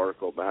extensive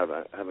article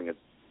about having a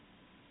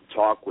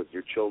talk with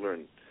your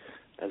children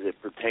as it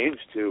pertains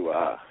to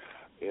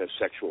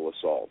sexual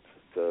assault,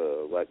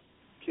 to let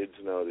kids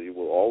know that you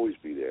will always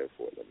be there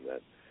for them,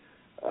 that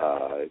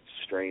it's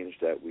strange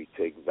that we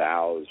take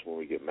vows when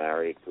we get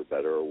married, for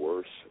better or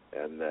worse,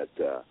 and that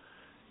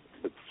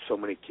but so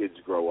many kids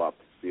grow up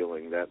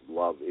feeling that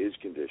love is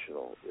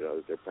conditional,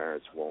 that their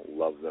parents won't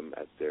love them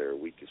at their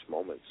weakest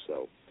moments.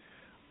 So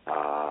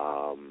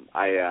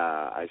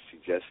I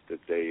suggest that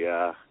they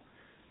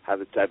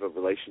have a type of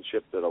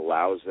relationship that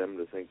allows them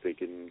to think they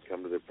can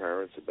come to their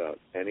parents about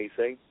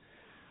anything.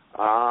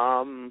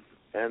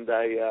 And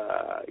I,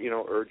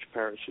 urge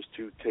parents just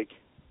to take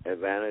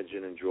advantage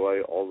and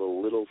enjoy all the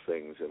little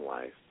things in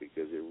life,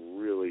 because it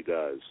really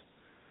does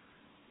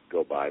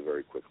go by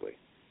very quickly.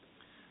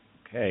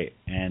 Okay,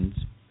 and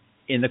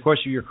in the course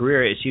of your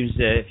career, it seems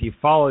that if you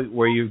follow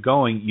where you're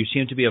going, you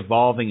seem to be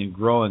evolving and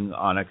growing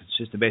on a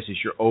consistent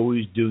basis. You're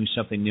always doing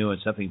something new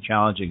and something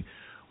challenging.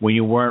 When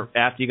you weren't,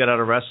 after you got out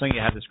of wrestling,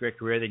 you had this great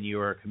career, then you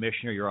were a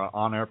commissioner, you're an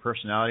on-air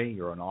personality,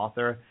 you're an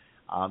author,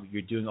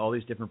 you're doing all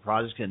these different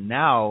projects, and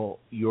now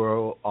you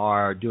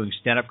are doing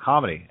stand-up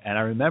comedy. And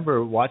I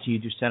remember watching you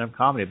do stand-up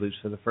comedy, I believe,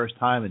 for the first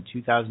time in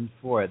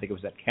 2004. I think it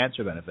was that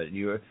cancer benefit. And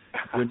you're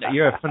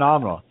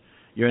phenomenal.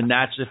 You're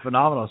naturally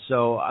phenomenal.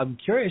 So I'm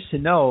curious to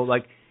know,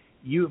 like,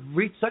 you've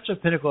reached such a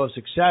pinnacle of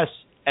success,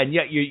 and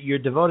yet you're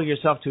devoting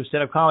yourself to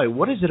stand-up comedy.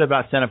 What is it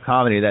about stand-up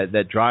comedy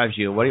that drives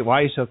you? Why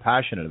are you so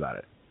passionate about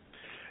it?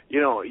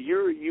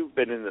 You've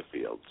been in the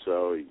field,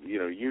 so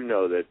you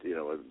know that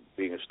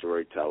being a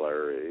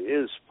storyteller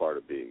is part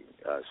of being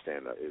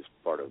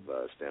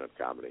stand-up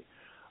comedy.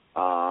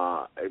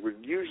 It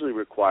usually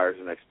requires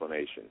an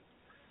explanation,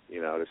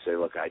 to say,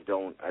 look, I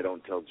don't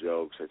tell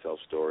jokes, I tell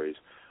stories.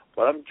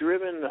 But I'm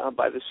driven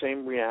by the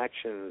same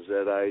reactions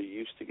that I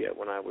used to get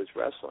when I was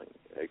wrestling,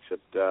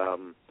 except,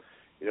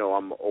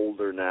 I'm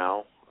older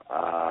now.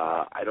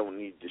 I don't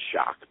need to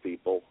shock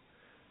people,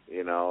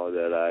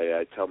 that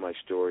I tell my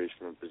stories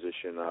from a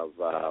position of,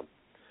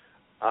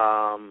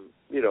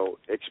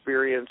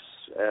 experience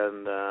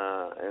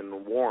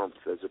and warmth,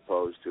 as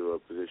opposed to a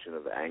position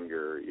of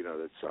anger,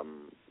 that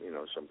some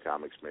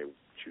comics may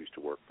choose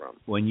to work from.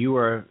 When you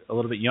were a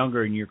little bit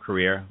younger in your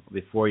career,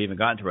 before you even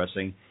got into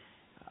wrestling,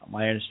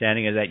 my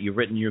understanding is that you've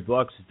written in your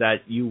books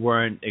that you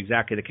weren't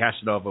exactly the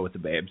Casanova with the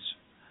babes.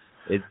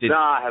 I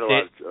had a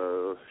lot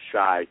of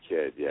shy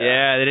kid.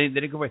 Yeah, they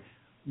didn't go away.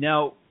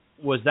 Now,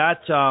 was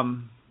that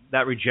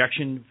that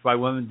rejection by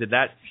women? Did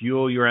that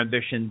fuel your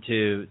ambition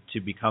to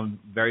become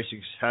very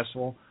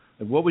successful?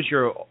 Like, what was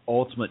your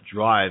ultimate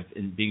drive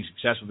in being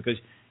successful? Because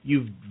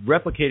you've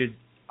replicated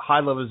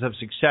high levels of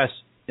success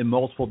in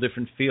multiple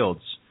different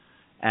fields.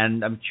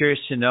 And I'm curious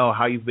to know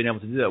how you've been able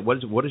to do that.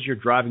 What is your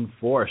driving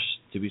force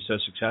to be so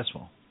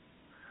successful?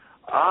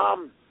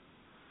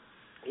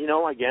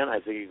 Again, I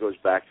think it goes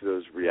back to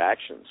those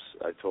reactions.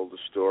 I told the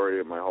story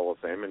of my Hall of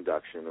Fame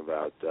induction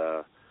about,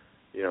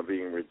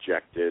 being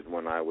rejected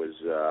when I was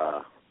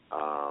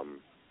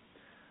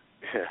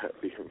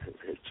being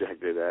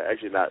rejected.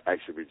 Actually, not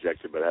actually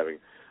rejected, but having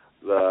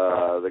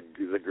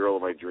the girl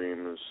of my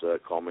dreams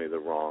call me the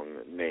wrong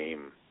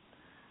name.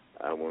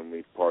 When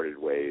we parted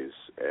ways,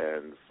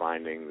 and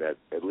finding that,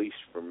 at least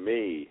for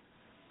me,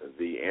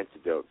 the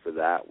antidote for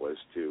that was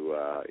to,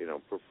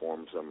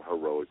 perform some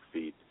heroic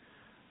feat,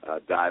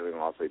 diving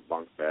off a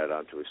bunk bed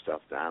onto a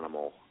stuffed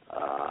animal.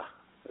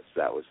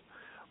 That was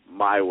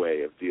my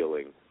way of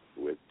dealing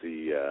with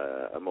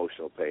the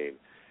emotional pain.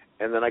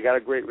 And then I got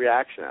a great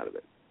reaction out of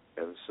it.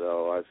 And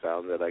so I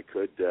found that I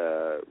could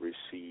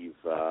receive,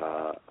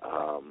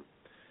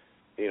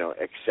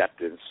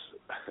 acceptance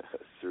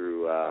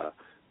through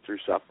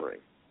suffering.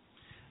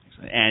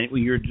 And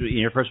when in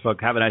your first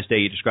book, Have a Nice Day,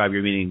 you describe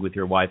your meeting with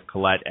your wife,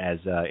 Colette, as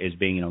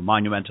being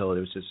monumental. It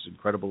was this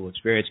incredible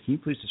experience. Can you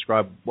please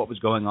describe what was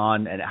going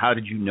on, and how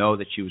did you know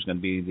that she was going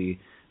to be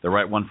the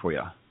right one for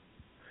you?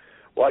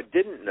 Well, I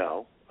didn't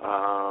know.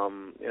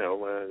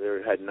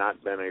 There had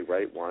not been a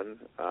right one.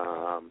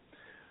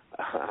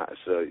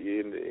 So,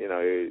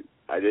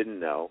 I didn't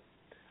know.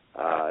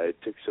 It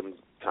took some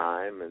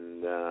time,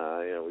 and,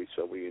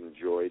 we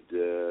enjoyed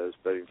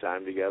spending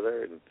time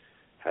together, and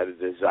had a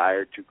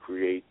desire to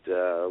create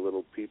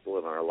little people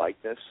in our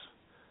likeness,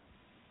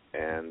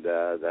 and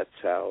that's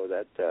how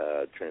that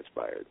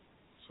transpired.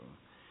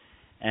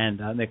 And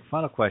Mick,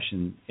 final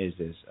question is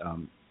this: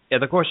 in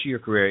the course of your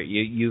career,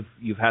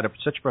 you've had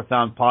such a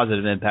profound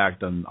positive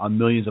impact on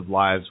millions of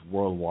lives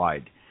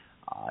worldwide.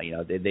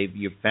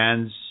 Your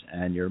fans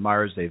and your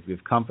admirers,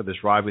 they've come for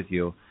this ride with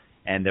you,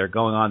 and they're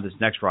going on this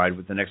next ride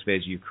with the next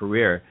phase of your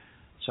career.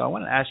 So I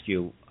want to ask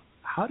you,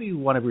 how do you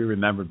want to be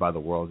remembered by the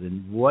world,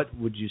 and what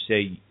would you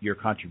say your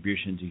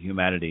contribution to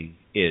humanity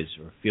is,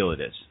 or feel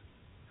it is?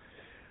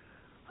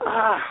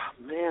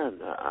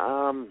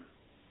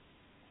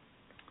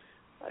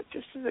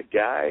 Just as a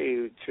guy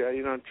who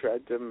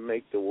tried to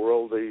make the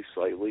world a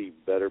slightly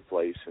better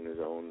place in his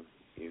own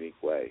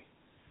unique way.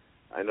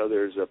 I know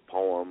there's a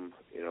poem,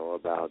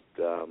 about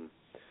that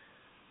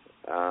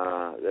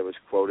was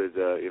quoted,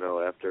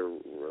 after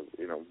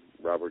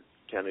Robert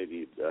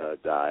Kennedy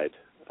died.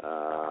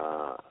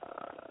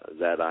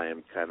 That I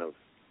am kind of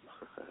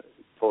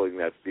pulling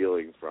that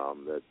feeling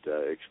from, that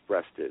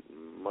expressed it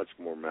much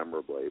more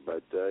memorably.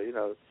 But,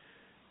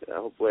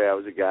 hopefully I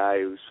was a guy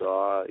who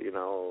saw,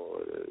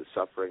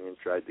 suffering and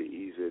tried to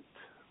ease it.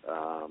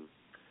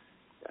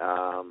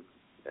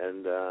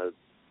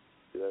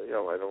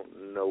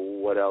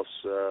 else,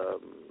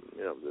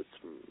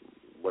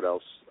 what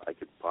else I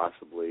could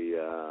possibly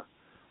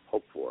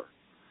hope for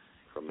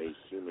from a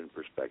human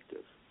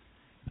perspective.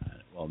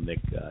 Well, Mick,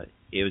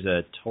 it was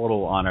a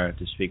total honor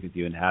to speak with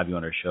you and have you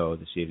on our show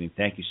this evening.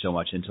 Thank you so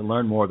much. And to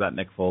learn more about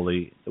Mick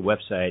Foley, the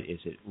website is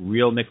at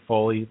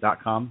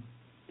realmickfoley.com?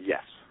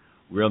 Yes.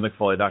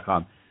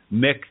 realmickfoley.com.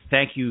 Mick,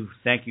 thank you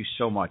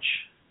so much.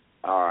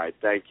 All right.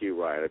 Thank you,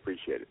 Ryan. I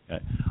appreciate it. All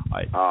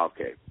right.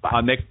 Okay.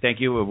 Bye. Mick, thank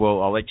you.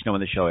 I'll let you know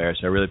when the show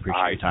airs. I really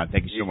appreciate your time.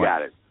 Thank you so much. You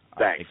got it.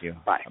 Thanks. Thank you.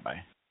 Bye.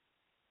 Bye-bye.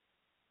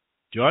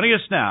 Joining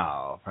us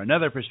now for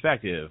another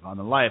perspective on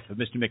the life of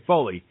Mr. Mick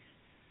Foley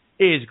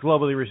is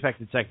globally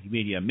respected psychic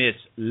medium, Miss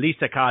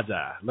Lisa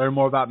Kaza. Learn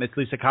more about Miss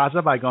Lisa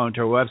Kaza by going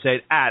to her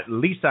website at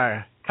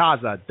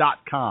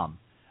lisakaza.com.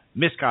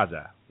 Miss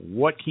Kaza,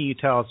 what can you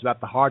tell us about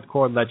the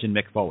hardcore legend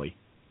Mick Foley?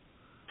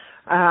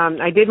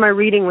 I did my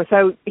reading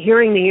without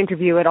hearing the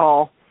interview at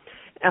all.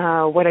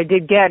 What I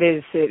did get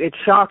is it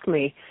shocked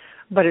me,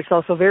 but it's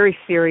also very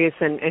serious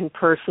and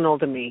personal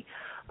to me.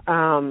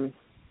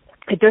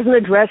 It doesn't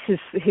address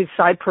his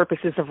side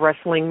purposes of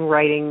wrestling,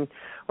 writing,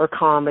 or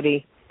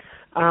comedy.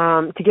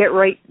 To get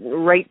right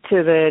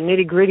to the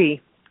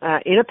nitty-gritty,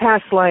 in a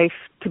past life,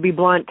 to be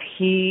blunt,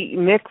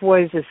 Mick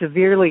was a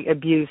severely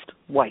abused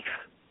wife.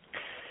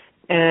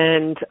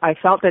 And I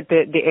felt that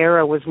the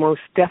era was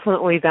most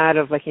definitely that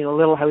of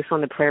Little House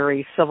on the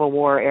Prairie, Civil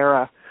War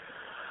era.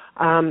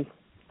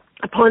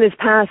 Upon his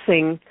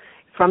passing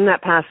from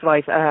that past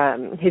life,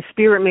 his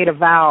spirit made a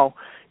vow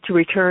to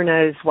return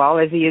as well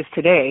as he is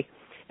today.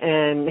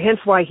 And hence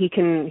why he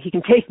can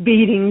take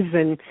beatings,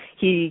 and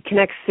he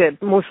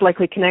most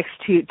likely connects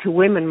to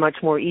women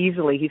much more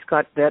easily. He's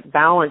got that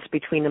balance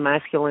between the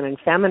masculine and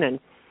feminine.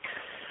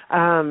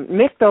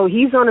 Mick, though,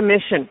 he's on a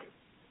mission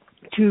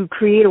to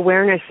create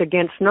awareness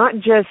against not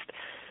just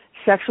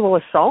sexual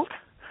assault,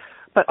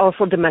 but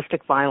also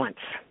domestic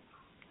violence.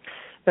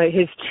 But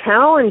his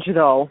challenge,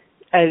 though,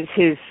 as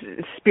his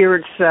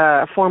spirit's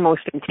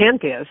foremost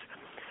intent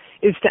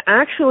is to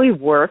actually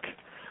work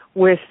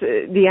with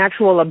the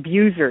actual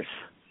abusers,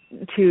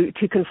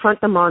 to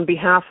confront them on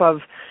behalf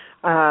of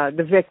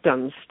the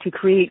victims, to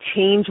create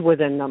change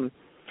within them.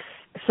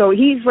 So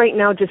he's right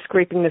now just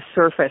scraping the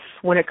surface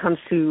when it comes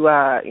to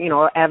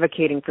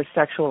advocating for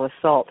sexual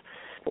assault.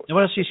 And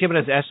what else do you see about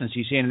his essence? Do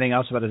you see anything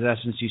else about his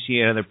essence? Do you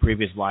see any other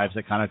previous lives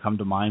that kind of come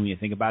to mind when you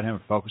think about him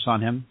or focus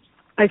on him?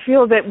 I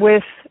feel that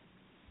with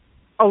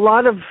a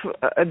lot of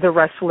the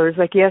wrestlers,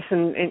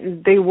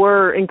 and they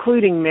were,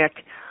 including Mick,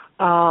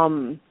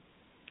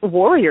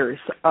 warriors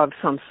of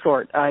some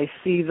sort. I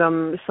see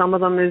some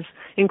of them as,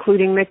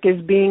 including Mick, as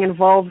being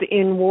involved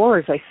in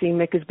wars. I see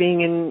Mick as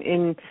being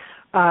in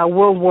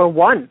World War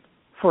I,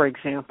 for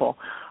example.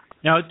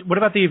 Now, what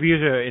about the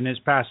abuser in his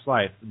past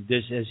life?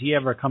 Has he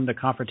ever come to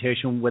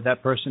confrontation with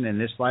that person in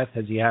this life?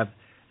 Does he have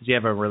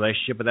a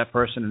relationship with that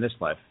person in this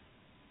life?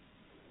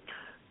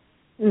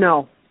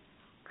 No,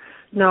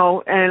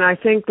 and I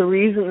think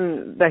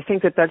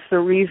that's the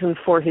reason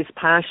for his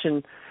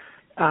passion.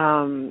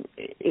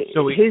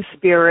 His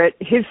spirit,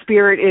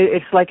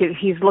 it's like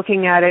he's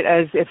looking at it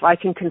as, if I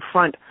can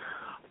confront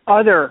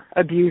other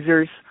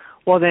abusers,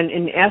 well then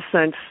in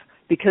essence,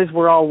 because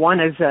we're all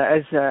one as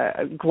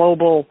a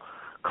global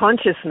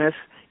consciousness,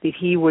 that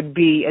he would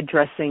be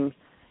addressing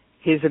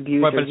his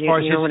abuser. Right, but as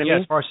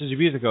far as his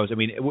abuser goes,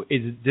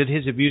 did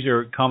his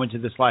abuser come into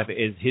this life?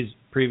 Is his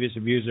previous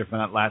abuser from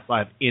that last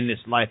life in this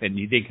life, and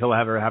do you think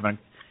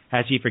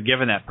has he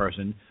forgiven that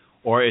person?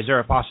 Or is there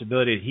a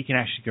possibility that he can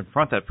actually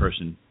confront that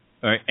person?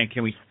 And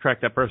can we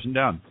track that person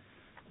down?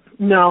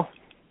 No.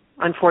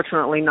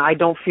 Unfortunately, no. I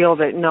don't feel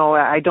that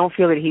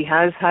he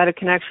has had a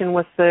connection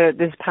with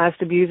this past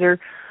abuser,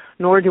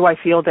 nor do I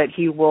feel that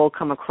he will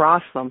come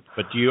across them.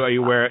 But are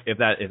you aware if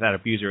that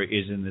abuser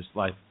is in this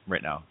life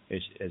right now?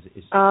 Let's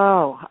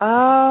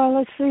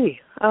see.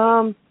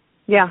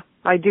 Yeah,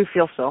 I do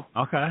feel so.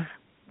 Okay.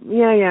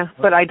 Yeah.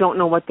 But I don't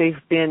know what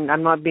they've been.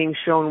 I'm not being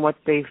shown what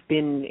they've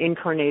been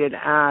incarnated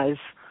as.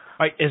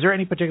 Right, is there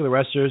any particular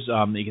wrestlers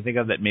that you can think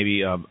of that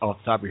maybe off the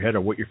top of your head,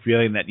 or what you're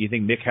feeling, that you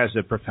think Mick has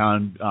a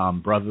profound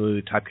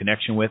brotherly type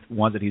connection with,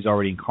 ones that he's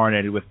already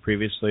incarnated with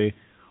previously,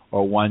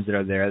 or ones that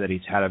are there that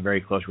he's had a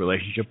very close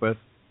relationship with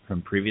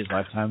from previous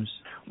lifetimes?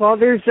 Well,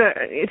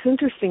 it's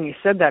interesting you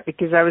said that,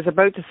 because I was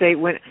about to say,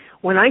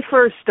 when I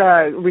first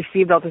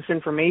received all this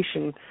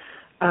information,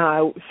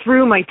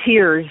 through my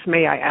tears,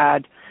 may I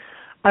add,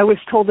 I was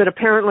told that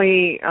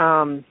apparently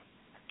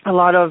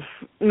not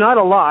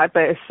a lot,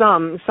 but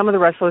some of the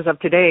wrestlers of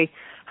today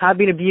have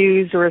been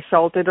abused or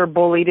assaulted or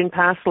bullied in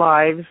past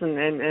lives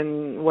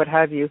and what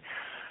have you.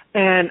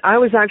 And I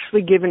was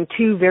actually given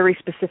two very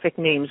specific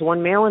names,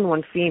 one male and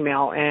one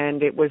female,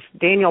 and it was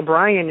Daniel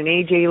Bryan and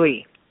AJ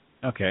Lee.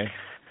 Okay.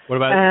 What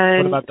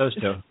about those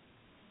two?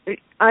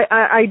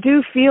 I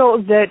do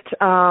feel that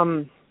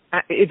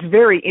it's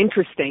very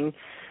interesting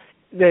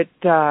that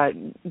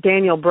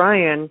Daniel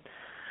Bryan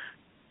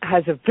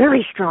has a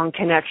very strong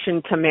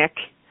connection to Mick,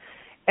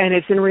 and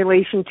it's in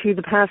relation to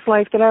the past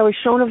life that I was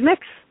shown of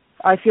Mick's.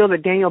 I feel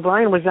that Daniel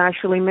Bryan was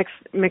actually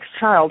Mick's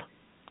child.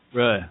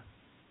 Really?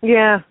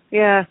 Yeah.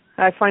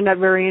 I find that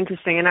very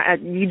interesting,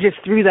 and you just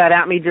threw that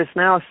at me just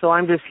now, so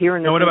I'm just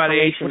hearing this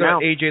information now.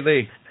 What about AJ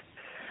Lee?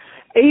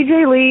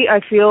 AJ Lee,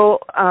 I feel,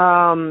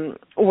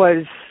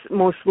 was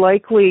most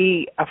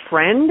likely a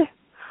friend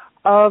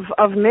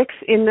of Mick's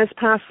in this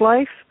past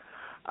life.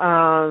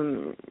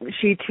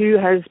 She too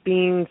has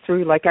been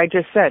through, like I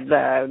just said,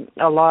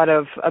 a lot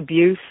of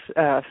abuse,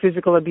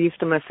 physical abuse,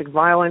 domestic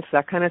violence,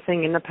 that kind of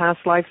thing in the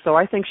past life. So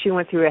I think she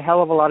went through a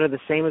hell of a lot of the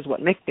same as what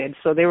Mick did.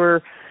 So they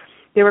were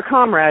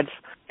comrades.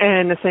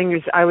 And the thing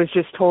is, I was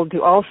just told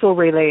to also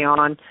relay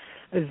on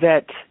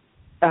that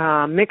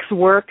Mick's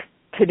work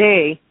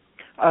today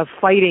of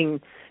fighting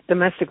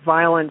domestic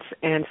violence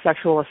and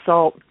sexual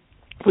assault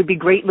would be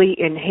greatly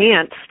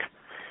enhanced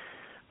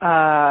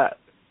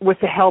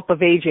with the help of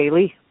AJ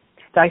Lee.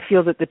 I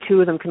feel that the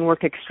two of them can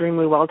work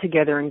extremely well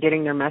together in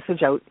getting their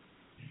message out.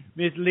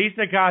 Ms.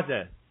 Lisa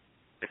Kaza.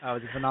 That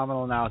was a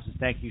phenomenal analysis.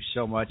 Thank you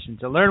so much. And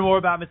to learn more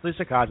about Ms.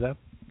 Lisa Kaza,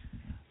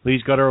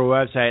 please go to our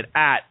website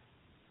at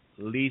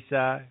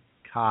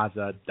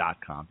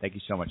lisakaza.com. Thank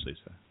you so much,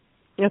 Lisa.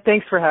 Yeah,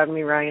 thanks for having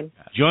me, Ryan.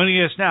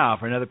 Joining us now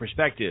for another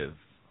perspective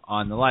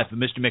on the life of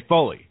Mr. Mick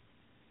Foley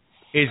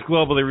is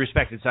globally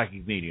respected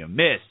psychic medium,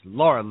 Miss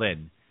Laura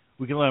Lynn.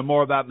 We can learn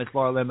more about Miss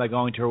Laura Lynn by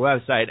going to her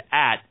website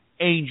at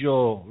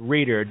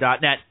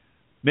angelreader.net.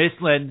 Miss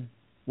Lynn,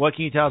 what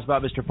can you tell us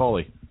about Mr.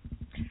 Foley?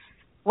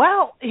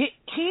 Well,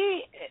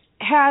 he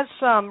has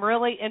some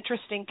really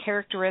interesting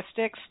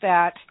characteristics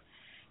that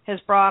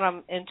has brought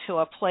him into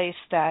a place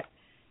that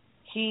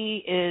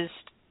he is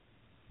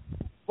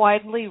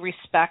widely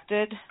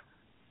respected,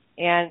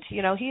 and,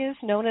 you know, he is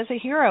known as a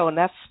hero, and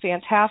that's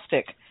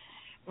fantastic.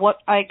 What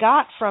I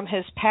got from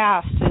his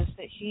past is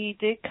that he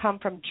did come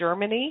from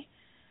Germany,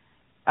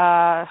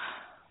 where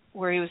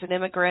he was an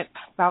immigrant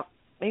about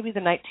maybe the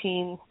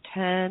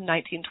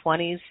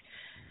 1920s,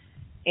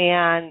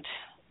 and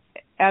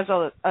as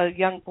a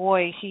young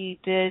boy, he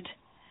did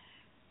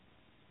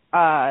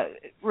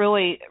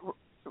really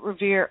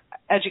revere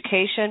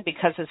education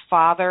because his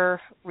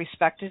father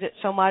respected it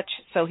so much.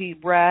 So he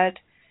read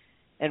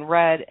and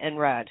read and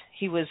read.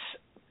 He was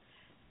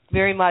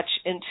very much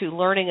into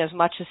learning as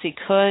much as he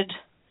could,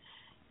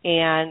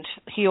 and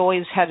he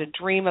always had a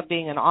dream of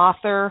being an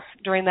author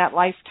during that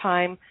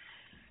lifetime.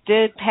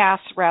 Did pass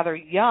rather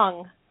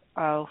young,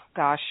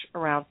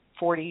 around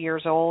 40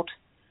 years old,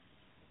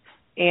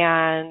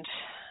 and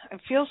it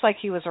feels like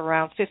he was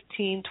around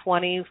 15,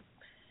 20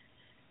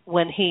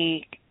 when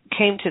he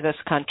came to this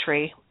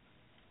country.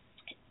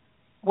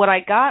 What I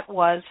got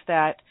was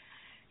that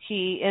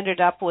he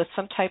ended up with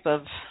some type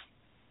of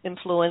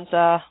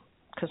influenza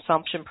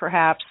consumption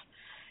perhaps,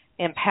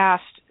 and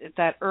passed at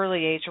that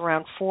early age,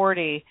 around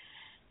 40,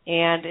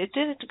 and it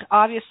didn't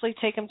obviously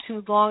take him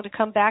too long to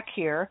come back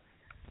here.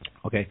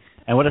 Okay.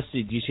 And what else do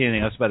you see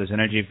anything else about his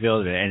energy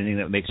field, or anything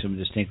that makes him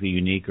distinctly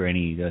unique, or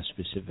any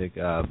specific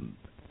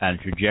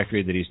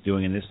trajectory that he's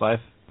doing in this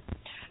life?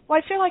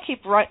 Well, I feel like he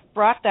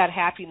brought that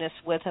happiness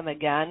with him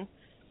again,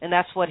 and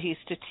that's what he's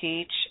to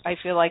teach. I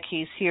feel like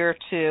he's here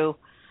to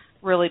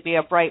really be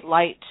a bright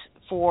light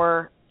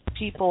for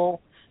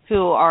people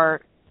who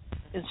are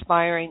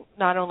inspiring,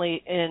 not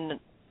only in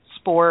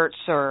sports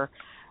or,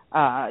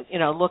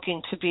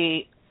 looking to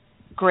be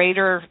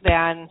greater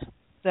than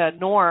the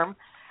norm.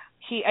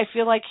 I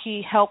feel like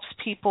he helps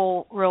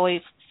people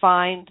really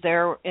find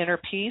their inner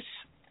peace.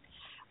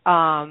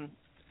 And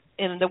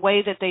the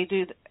way that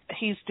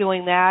he's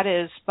doing that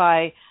is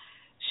by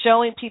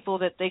showing people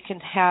that they can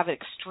have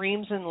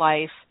extremes in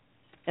life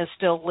and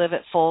still live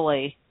it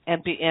fully,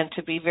 and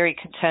to be very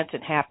content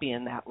and happy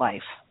in that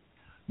life.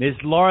 Ms.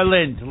 Laura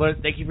Lynn,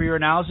 thank you for your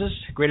analysis.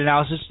 Great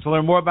analysis. To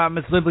learn more about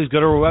Ms. Lynn, please go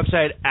to our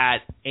website at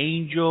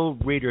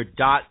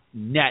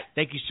angelreader.net.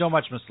 Thank you so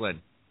much, Ms.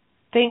 Lynn.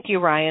 Thank you,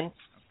 Ryan.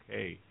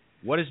 Okay.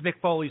 What is Mick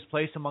Foley's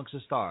place amongst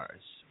the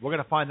stars? We're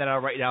going to find that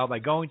out right now by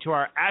going to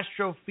our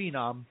astro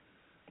phenom,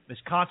 Miss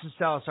Constance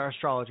Stellis, our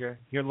astrologer.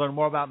 Here to learn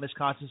more about Miss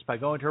Constance by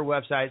going to her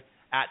website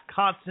at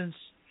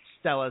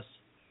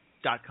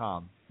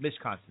constancestellis.com. Miss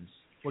Constance,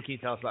 what can you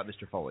tell us about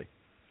Mr. Foley?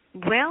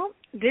 Well,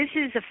 this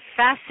is a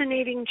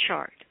fascinating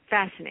chart.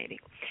 Fascinating.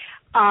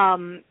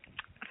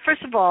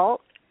 First of all,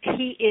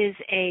 he is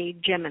a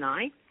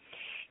Gemini,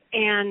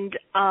 and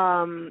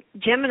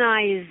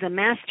Gemini is the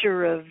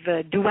master of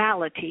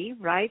duality,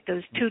 right?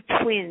 Those two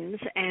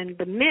twins, and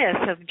the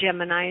myth of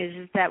Gemini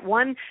is that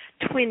one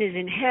twin is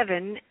in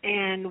heaven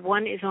and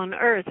one is on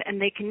earth,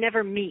 and they can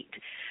never meet.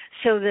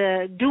 So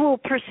the dual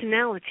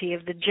personality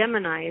of the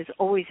Gemini is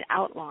always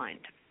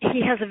outlined.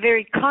 He has a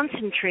very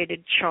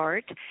concentrated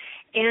chart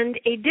and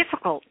a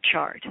difficult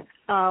chart.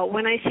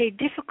 When I say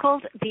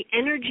difficult, the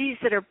energies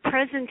that are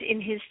present in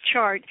his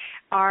chart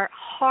are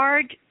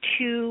hard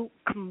to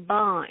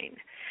combine.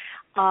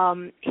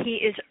 He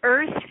is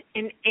earth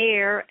and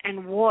air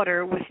and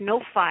water with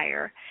no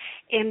fire,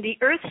 and the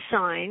earth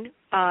sign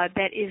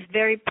that is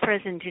very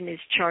present in his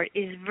chart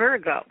is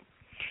Virgo.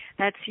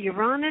 That's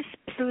Uranus,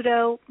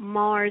 Pluto,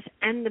 Mars,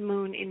 and the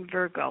moon in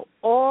Virgo,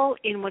 all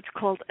in what's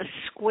called a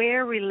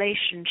square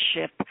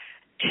relationship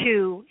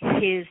to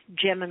his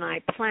Gemini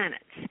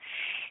planets.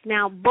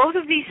 Now, both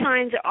of these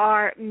signs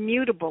are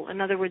mutable,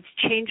 in other words,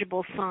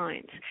 changeable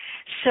signs.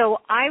 So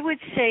I would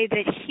say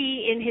that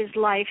he, in his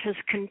life, has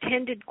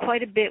contended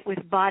quite a bit with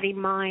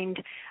body-mind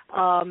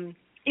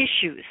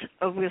issues.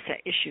 Oh, we'll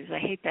say issues. I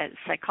hate that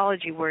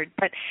psychology word.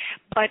 But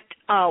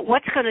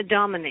what's going to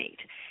dominate?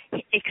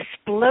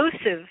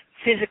 Explosive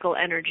physical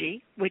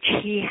energy, which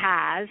he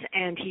has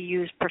and he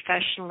used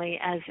professionally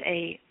as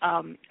a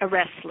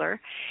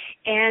wrestler.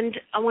 And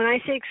when I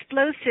say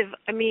explosive,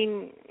 I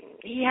mean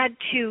he had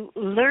to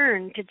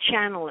learn to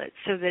channel it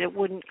so that it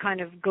wouldn't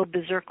kind of go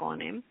berserk on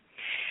him.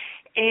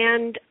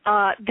 And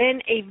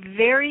then a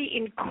very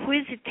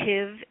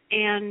inquisitive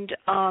and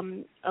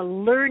a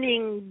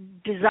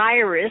learning,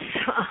 desirous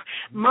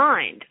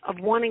mind of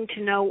wanting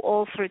to know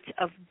all sorts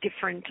of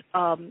different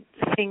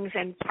things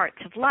and parts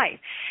of life.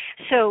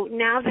 So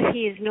now that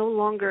he is no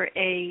longer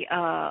a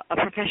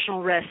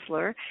professional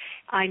wrestler,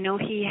 I know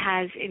he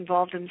has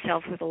involved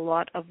himself with a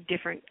lot of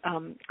different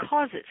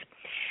causes.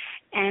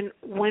 And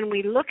when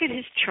we look at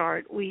his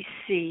chart, we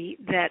see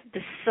that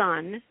the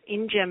sun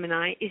in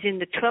Gemini is in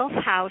the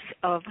 12th house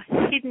of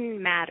hidden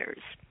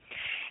matters.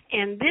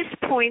 And this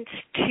points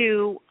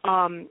to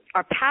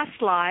our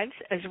past lives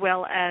as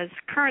well as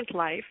current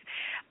life.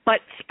 But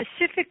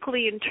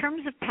specifically in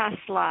terms of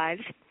past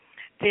lives,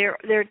 there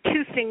are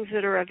two things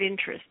that are of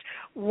interest.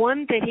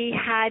 One, that he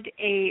had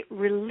a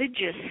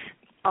religious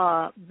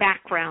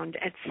background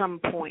at some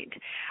point.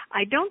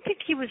 I don't think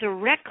he was a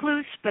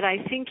recluse, but I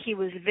think he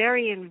was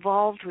very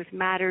involved with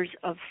matters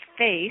of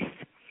faith.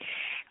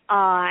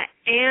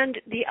 And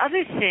the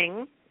other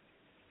thing,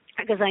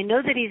 because I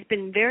know that he's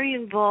been very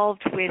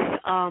involved with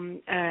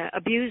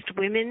abused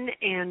women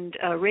and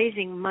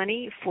raising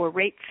money for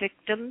rape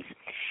victims.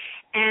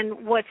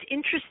 And what's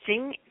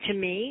interesting to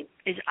me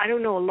is, I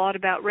don't know a lot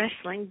about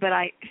wrestling, but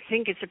I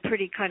think it's a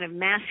pretty kind of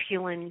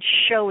masculine,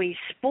 showy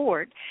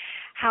sport.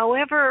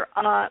 However,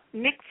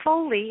 Mick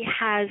Foley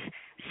has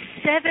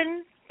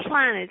 7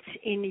 planets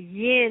in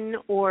yin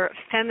or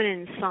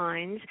feminine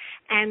signs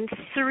and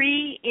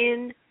 3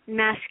 in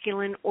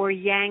masculine or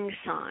yang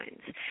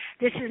signs.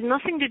 This has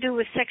nothing to do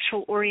with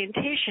sexual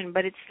orientation,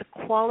 but it's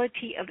the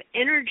quality of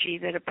energy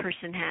that a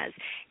person has.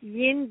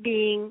 Yin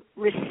being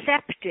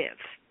receptive.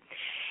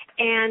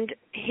 And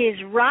his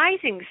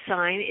rising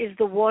sign is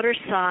the water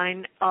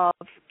sign of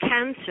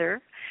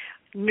Cancer,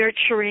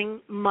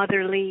 nurturing,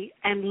 motherly,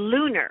 and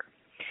lunar.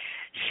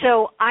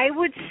 So I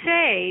would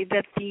say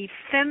that the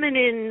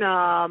feminine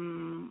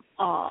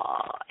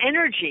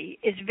energy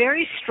is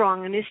very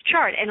strong in his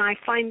chart, and I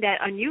find that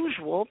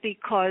unusual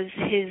because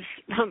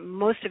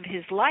most of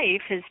his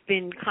life has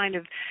been kind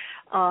of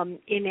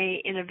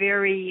in a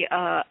very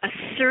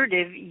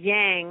assertive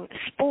yang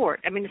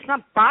sport. I mean, it's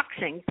not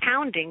boxing,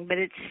 pounding, but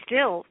it's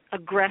still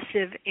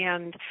aggressive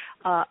and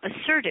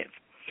assertive.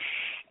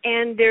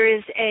 And there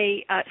is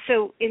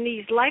so in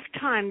these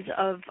lifetimes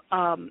of,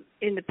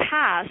 in the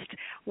past,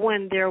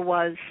 when there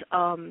was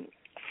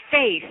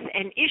faith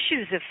and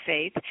issues of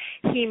faith,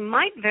 he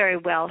might very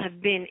well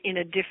have been in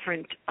a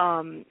different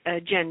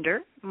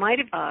gender, might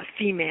have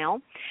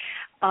female,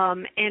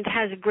 and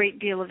has a great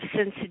deal of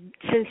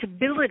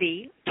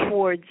sensibility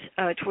towards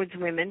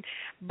women,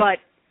 but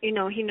you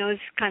know, he knows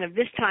kind of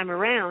this time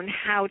around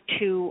how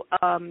to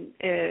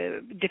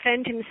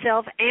defend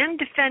himself and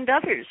defend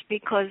others,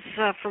 because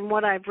from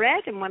what I've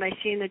read and what I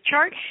see in the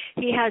chart,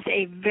 he has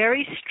a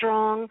very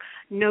strong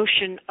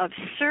notion of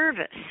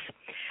service.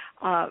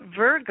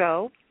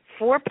 Virgo,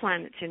 4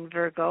 planets in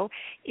Virgo,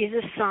 is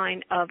a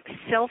sign of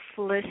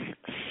selfless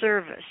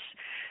service.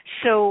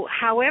 So,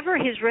 however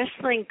his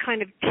wrestling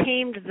kind of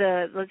tamed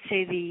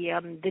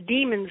the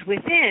demons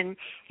within,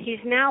 he's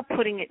now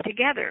putting it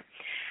together.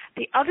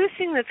 The other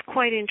thing that's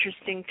quite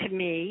interesting to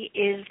me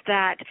is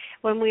that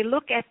when we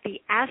look at the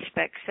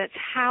aspects, that's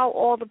how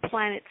all the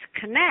planets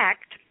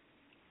connect,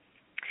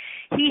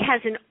 he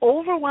has an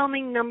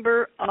overwhelming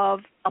number of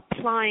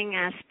applying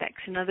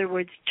aspects, in other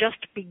words, just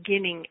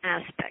beginning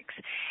aspects.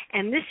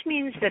 And this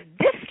means that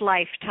this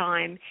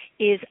lifetime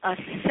is a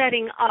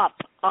setting up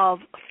of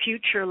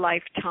future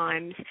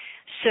lifetimes.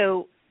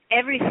 So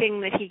everything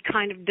that he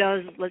kind of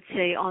does, let's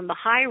say, on the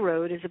high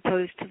road as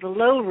opposed to the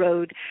low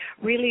road,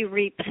 really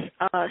reaps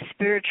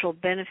spiritual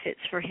benefits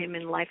for him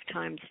in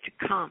lifetimes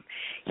to come.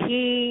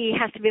 He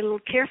has to be a little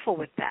careful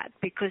with that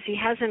because he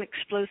has an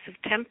explosive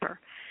temper.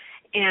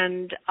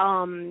 And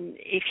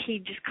if he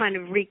just kind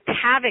of wreaked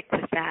havoc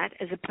with that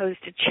as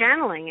opposed to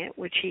channeling it,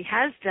 which he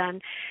has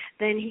done,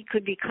 then he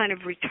could be kind of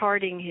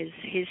retarding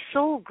his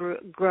soul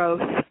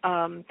growth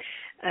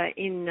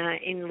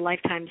in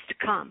lifetimes to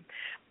come.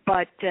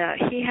 But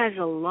he has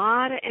a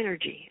lot of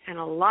energy and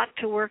a lot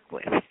to work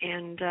with,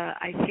 and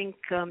I think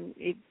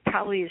it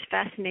probably is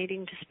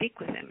fascinating to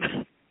speak with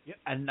him. Yeah,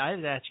 and I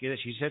had to ask you this.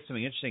 You said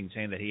something interesting,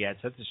 saying that he had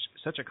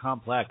such a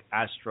complex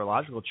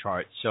astrological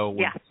chart. So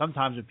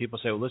sometimes when people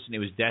say, well, listen, it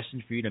was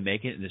destined for you to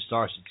make it in the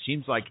stars, it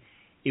seems like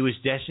it was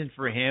destined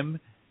for him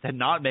to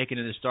not make it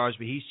in the stars,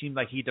 but he seemed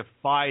like he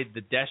defied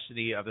the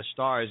destiny of the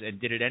stars and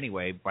did it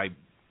anyway by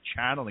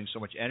channeling so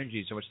much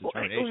energy, so much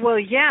determination. Well,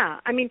 yeah.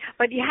 I mean,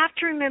 but you have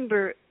to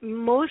remember,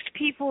 most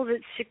people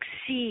that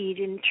succeed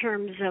in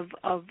terms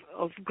of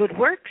good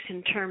works,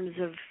 in terms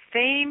of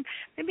fame,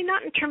 maybe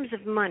not in terms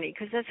of money,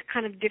 because that's a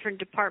kind of different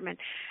department,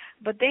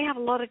 but they have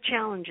a lot of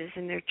challenges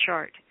in their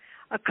chart.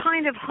 A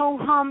kind of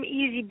ho-hum,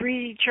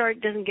 easy-breezy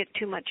chart doesn't get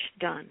too much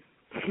done.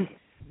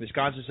 Ms.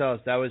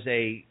 Gonzalez, that was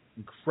a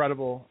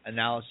incredible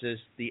analysis.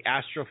 The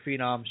Astro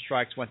Phenom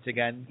strikes once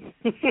again.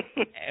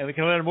 And we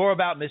can learn more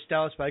about Ms.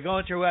 Stellis by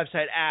going to her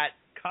website at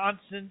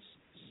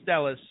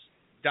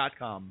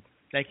ConstanceStellis.com.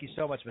 Thank you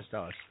so much, Ms.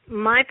 Stellis.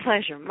 My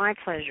pleasure, my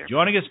pleasure.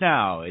 Joining us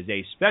now is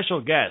a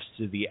special guest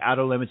to the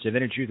Outer Limits of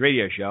Inner Truth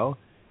radio show.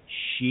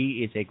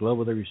 She is a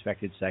globally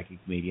respected psychic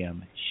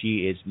medium.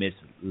 She is Miss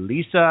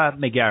Lisa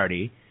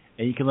McGarity.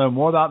 And you can learn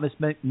more about Miss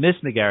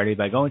McGarity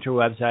by going to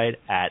her website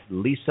at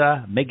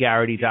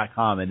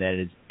lisamcgarity.com, and that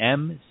is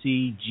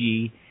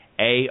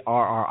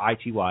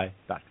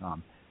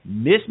McGarrity.com.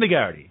 Miss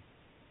McGarity,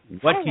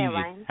 what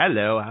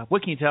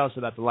can you tell us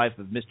about the life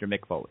of Mr.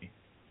 Mick Foley?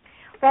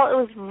 Well, it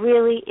was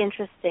really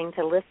interesting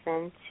to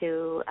listen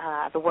to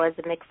the words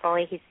of Mick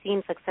Foley. He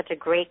seems like such a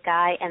great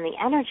guy, and the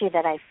energy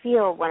that I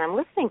feel when I'm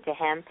listening to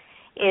him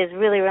is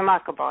really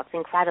remarkable. It's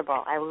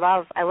incredible. I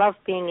love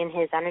being in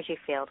his energy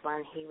field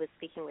when he was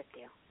speaking with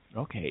you.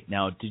 Okay.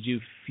 Now, did you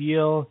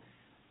feel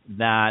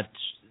that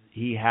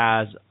he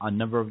has a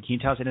number of... Can you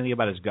tell us anything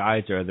about his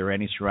guides, or are there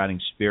any surrounding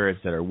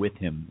spirits that are with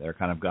him that are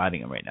kind of guiding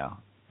him right now?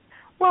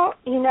 Well,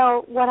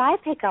 what I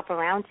pick up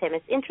around him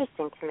is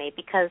interesting to me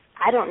because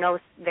I don't know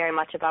very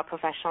much about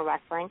professional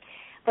wrestling,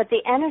 but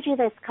the energy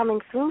that's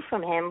coming through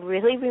from him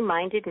really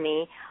reminded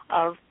me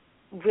of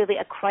really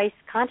a Christ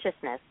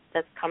consciousness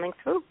that's coming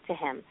through to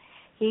him.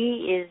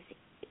 He is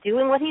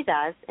doing what he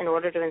does in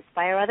order to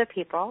inspire other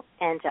people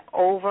and to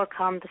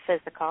overcome the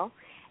physical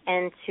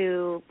and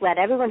to let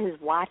everyone who's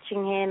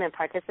watching him and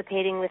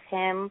participating with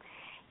him,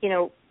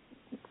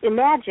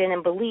 imagine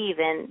and believe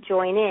and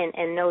join in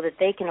and know that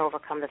they can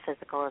overcome the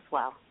physical as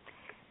well.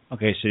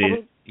 Okay, so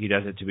he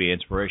does it to be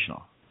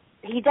inspirational.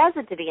 He does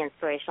it to be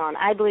inspirational, and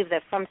I believe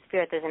that from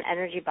Spirit there's an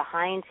energy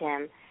behind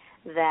him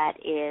that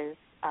is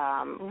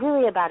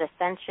really about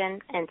ascension,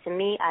 and to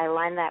me, I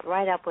line that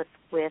right up with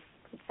it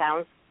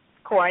sounds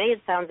corny,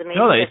 it sounds amazing.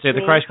 No, it's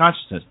the Christ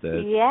consciousness.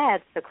 Yeah,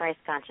 it's the Christ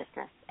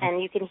consciousness.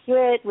 And you can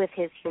hear it with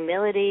his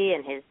humility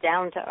and his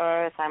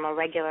down-to-earth, I'm a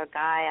regular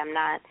guy, I'm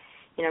not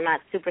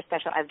super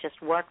special, I've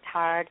just worked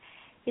hard.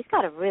 He's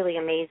got a really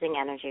amazing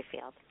energy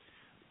field.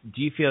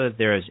 Do you feel that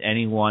there is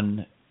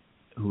anyone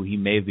who he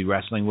may be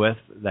wrestling with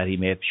that he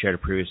may have shared a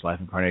previous life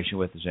incarnation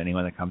with? Is there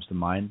anyone that comes to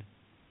mind?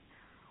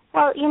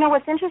 Well,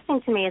 what's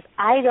interesting to me is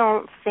I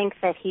don't think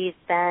that he's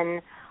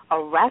been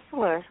a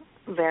wrestler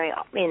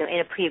in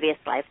a previous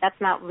life.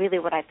 That's not really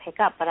what I pick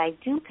up, but I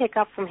do pick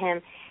up from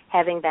him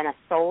having been a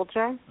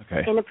soldier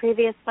in a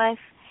previous life,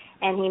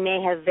 and he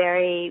may have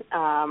very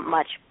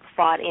much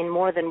fought in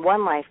more than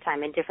one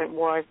lifetime in different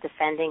wars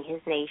defending his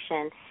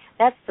nation.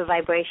 That's the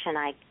vibration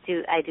I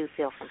do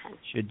feel from him.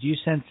 Do you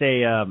sense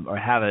or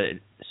have a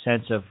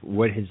sense of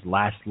what his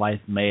last life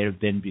may have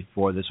been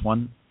before this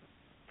one?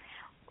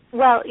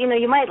 Well,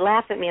 you might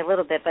laugh at me a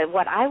little bit, but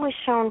what I was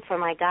shown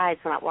from my guides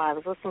while I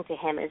was listening to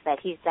him is that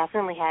he's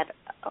definitely had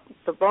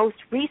the most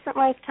recent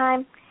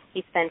lifetime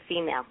he spent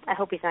female. I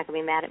hope he's not going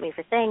to be mad at me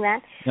for saying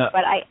that. No.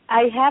 But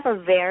I have a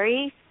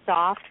very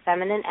soft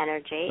feminine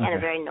energy and a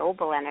very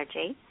noble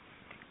energy,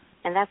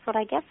 and that's what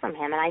I get from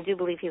him. And I do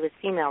believe he was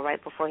female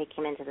right before he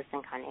came into this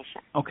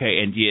incarnation. Okay,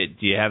 and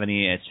do you have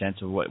any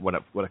sense of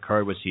what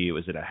occurred? Was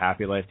it a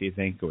happy life, do you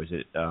think, or was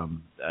it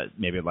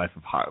maybe a life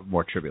of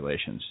more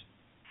tribulations?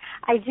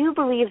 I do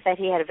believe that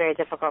he had a very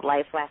difficult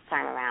life last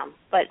time around,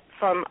 but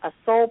from a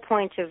soul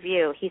point of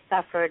view, he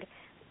suffered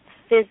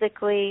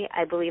physically.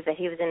 I believe that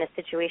he was in a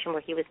situation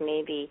where he was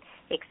maybe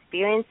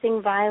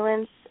experiencing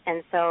violence,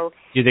 and so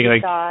do you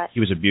think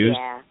he was abused?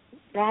 Yeah,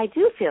 I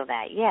do feel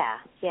that. Yeah.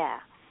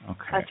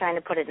 Okay. I was trying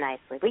to put it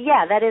nicely, but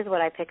yeah, that is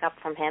what I pick up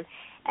from him.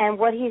 And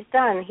what he's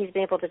done, he's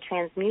been able to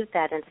transmute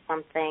that into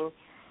something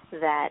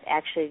that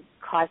actually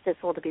caused his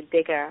soul to be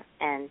bigger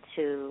and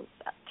to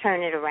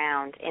turn it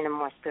around in a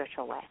more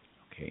spiritual way.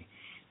 Okay.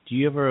 Do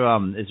you ever,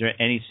 is there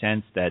any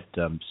sense that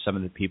some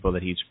of the people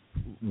that he's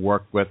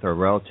worked with or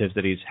relatives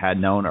that he's had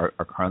known are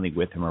currently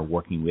with him or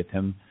working with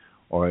him?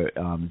 Or is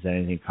there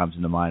anything that comes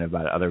into mind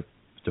about other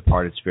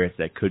departed spirits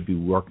that could be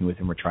working with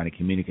him or trying to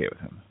communicate with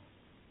him?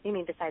 You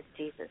mean besides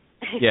Jesus?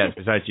 Yes,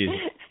 besides Jesus.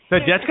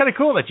 But that's kind of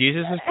cool that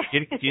Jesus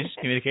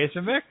communicates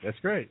with Mick. That's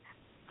great.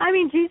 I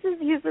mean, Jesus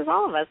uses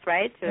all of us,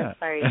 right, to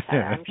inspire each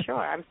other, I'm sure,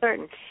 I'm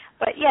certain.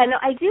 But, yeah, no,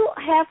 I do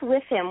have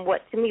with him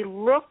what to me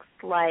looks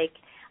like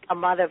a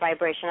mother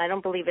vibration. I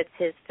don't believe it's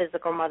his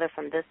physical mother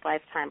from this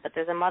lifetime, but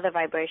there's a mother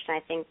vibration.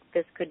 I think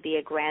this could be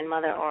a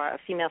grandmother or a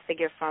female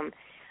figure from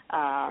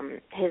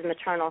his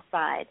maternal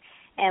side.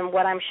 And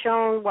what I'm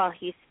shown while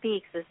he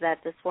speaks is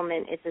that this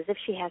woman, it's as if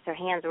she has her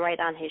hands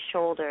right on his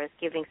shoulders,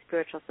 giving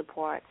spiritual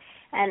support.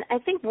 And I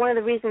think one of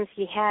the reasons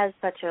he has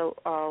such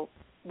a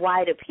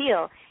wide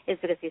appeal is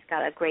because he's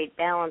got a great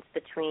balance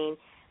between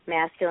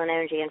masculine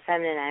energy and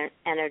feminine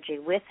energy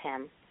with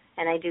him.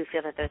 And I do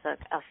feel that there's a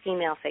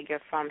female figure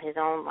from his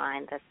own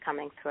line that's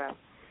coming through.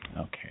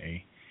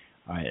 Okay.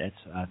 All right,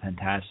 that's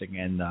fantastic.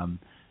 And the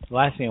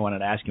last thing I wanted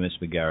to ask you, Ms.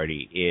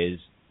 McGarity, is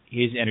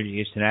his energy,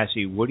 his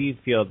tenacity, what do you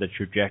feel the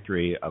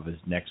trajectory of his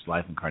next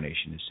life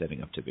incarnation is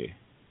setting up to be?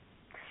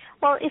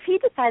 Well, if he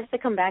decides to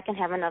come back and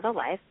have another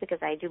life, because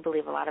I do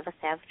believe a lot of us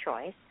have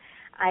choice,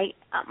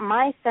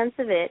 my sense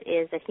of it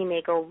is that he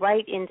may go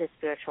right into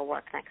spiritual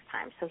work next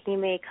time. So he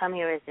may come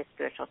here as a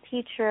spiritual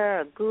teacher,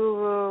 a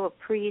guru, a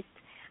priest.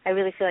 I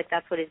really feel like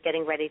that's what he's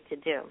getting ready to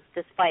do.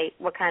 Despite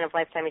what kind of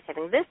lifetime he's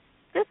having this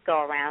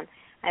go around,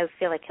 I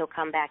feel like he'll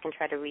come back and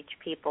try to reach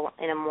people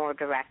in a more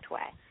direct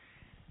way.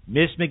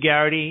 Miss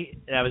McGarity,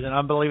 that was an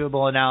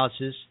unbelievable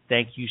analysis.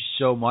 Thank you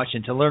so much.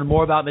 And to learn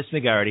more about Miss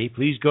McGarity,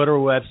 please go to her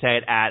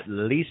website at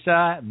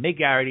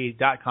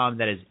lisamcgarity.com.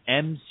 That is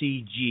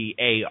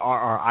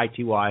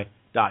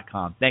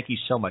McGarrity.com. Thank you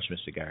so much, Miss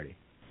McGarity.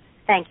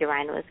 Thank you,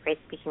 Ryan. It was great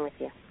speaking with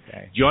you.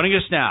 Okay. Joining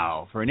us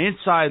now for an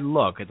inside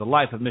look at the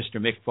life of Mr.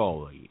 Mick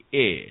Foley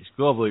is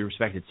globally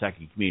respected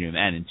psychic medium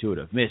and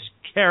intuitive, Miss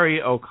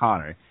Carrie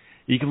O'Connor.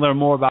 You can learn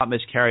more about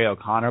Miss Carrie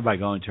O'Connor by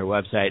going to her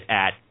website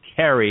at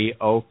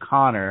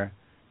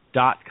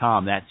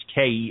CarrieO'Connor.com. That's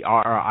Kerrie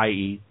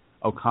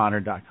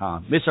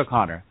O'Connor.com. Miss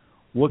O'Connor,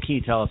 what can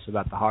you tell us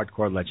about the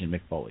hardcore legend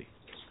Mick Foley?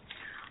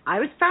 I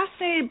was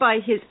fascinated by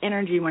his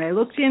energy. When I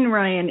looked in,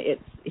 Ryan,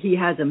 he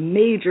has a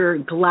major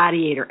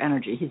gladiator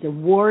energy. He's a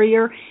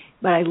warrior,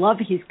 but I love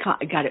he's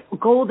got a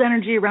gold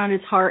energy around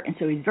his heart, and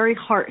so he's very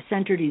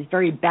heart-centered. He's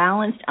very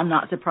balanced. I'm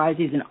not surprised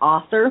he's an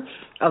author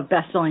of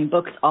best-selling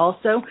books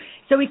also.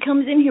 So he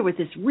comes in here with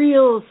this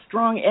real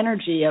strong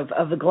energy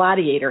of a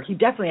gladiator. He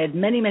definitely had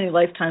many, many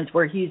lifetimes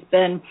where he's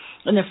been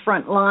in the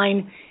front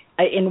line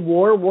in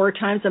war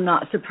times. I'm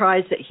not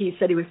surprised that he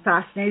said he was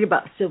fascinated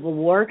about the Civil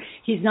War.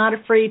 He's not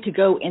afraid to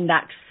go in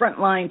that front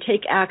line,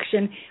 take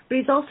action, but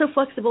he's also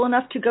flexible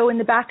enough to go in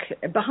the back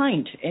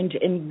behind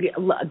and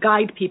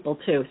guide people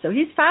too. So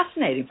he's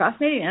fascinating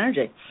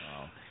energy.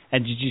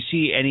 And did you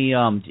see any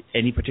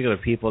particular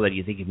people that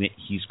you think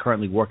he's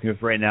currently working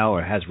with right now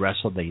or has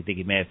wrestled that you think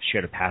he may have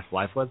shared a past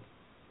life with?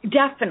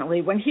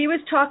 Definitely. When he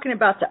was talking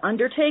about The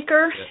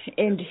Undertaker,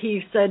 and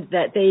he said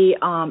that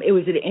it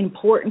was an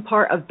important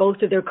part of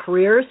both of their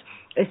careers,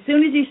 as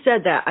soon as he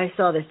said that, I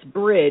saw this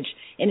bridge,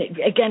 and it,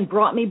 again,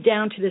 brought me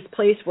down to this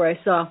place where I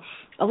saw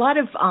a lot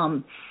of,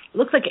 it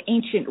looks like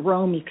ancient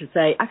Rome, you could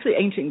say, actually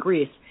ancient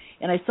Greece,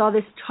 and I saw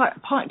this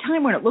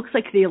time when it looks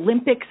like the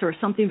Olympics or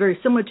something very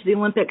similar to the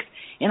Olympics,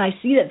 and I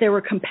see that there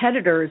were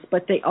competitors,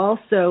 but they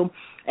also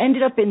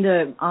ended up in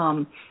the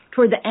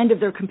toward the end of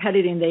their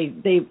competing,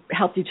 they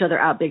helped each other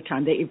out big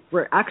time. They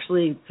were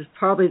actually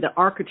probably the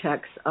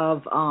architects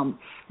of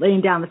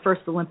laying down the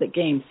first Olympic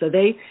Games. So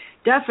they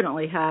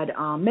definitely had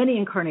many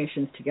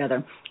incarnations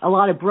together, a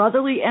lot of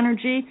brotherly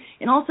energy,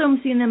 and also I'm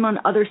seeing them on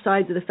other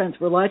sides of the fence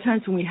where a lot of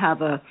times when we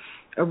have a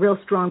real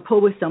strong pull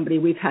with somebody,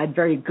 we've had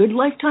very good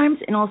lifetimes,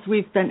 and also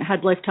we've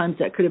had lifetimes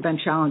that could have been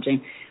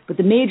challenging. But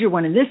the major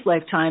one in this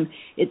lifetime,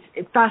 it's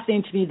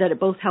fascinating to me that it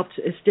both helped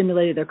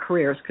stimulate their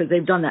careers because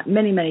they've done that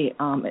many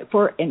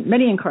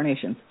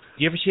incarnations.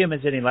 Do you ever see him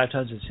as any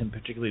lifetimes as him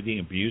particularly being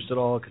abused at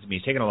all? Because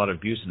he's taken a lot of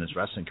abuse in his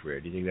wrestling career.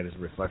 Do you think that is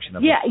a reflection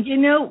of? Yeah,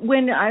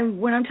 when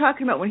I'm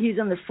talking about when he's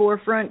on the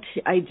forefront,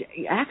 it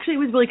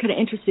was really kind of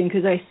interesting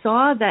because I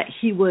saw that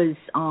he was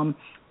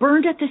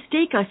burned at the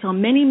stake. I saw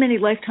many, many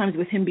lifetimes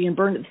with him being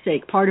burned at the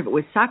stake. Part of it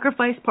was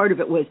sacrifice. Part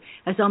of it was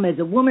I saw him as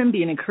a woman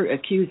being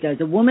accused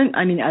as a woman.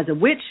 As a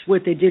witch,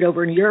 what they did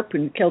over in Europe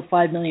and killed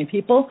 5 million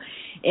people.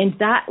 And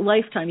that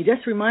lifetime, you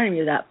just reminded me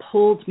of that,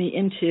 pulled me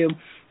into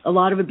a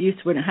lot of abuse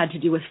when it had to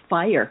do with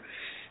fire,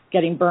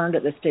 getting burned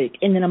at the stake.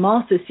 And then I'm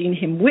also seeing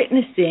him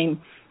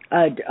witnessing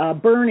a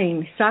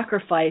burning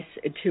sacrifice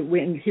to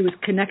when he was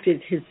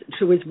connected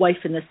to his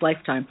wife in this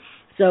lifetime.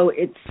 So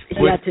he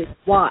had to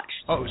watch.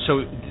 Oh, so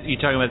you're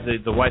talking about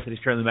the wife that he's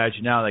currently married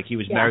to now, like he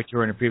was married to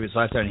her in a previous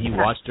lifetime and he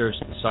watched her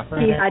suffer?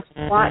 He had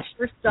to watch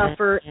her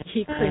suffer.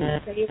 He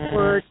couldn't say a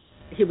word.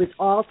 He was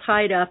all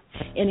tied up,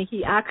 and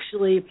he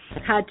actually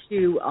had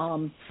to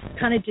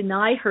kind of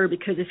deny her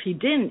because if he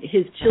didn't,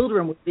 his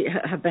children would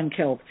have been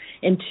killed.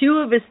 And 2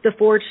 of the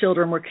 4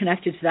 children were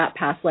connected to that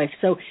past life.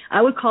 So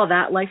I would call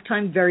that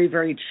lifetime very,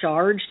 very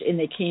charged, and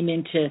they came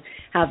in to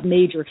have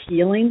major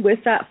healing with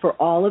that for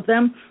all of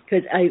them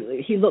because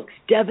he looks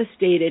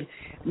devastated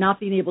not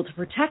being able to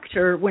protect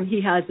her when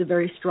he has a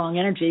very strong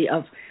energy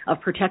of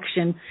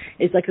protection.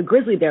 It's like a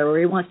grizzly bear where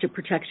he wants to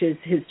protect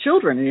his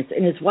children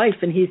and his wife,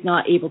 and he's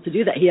not able to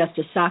do that. He has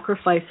to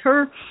sacrifice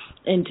her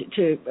and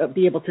to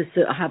be able to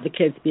have the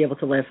kids be able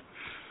to live.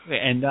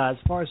 And as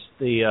far as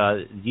do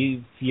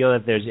you feel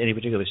that there's any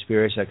particular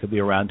spirits that could be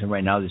around him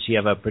right now? Does he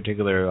have a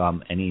particular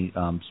any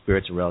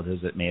spirits or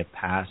relatives that may have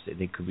passed that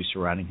they could be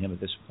surrounding him at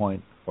this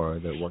point, or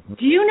they're working with?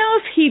 Do you know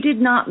if he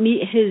did not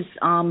meet his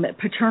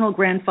paternal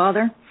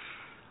grandfather?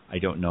 I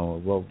don't know.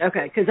 Well,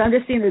 okay, because I'm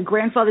just seeing the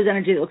grandfather's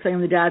energy that looks like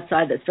on the dad's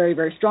side that's very,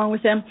 very strong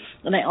with him.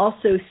 And I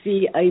also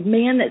see a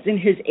man that's in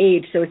his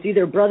age, so it's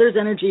either brother's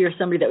energy or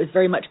somebody that was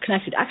very much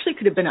connected. Actually,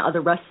 could have been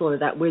another wrestler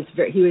that was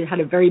he had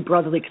a very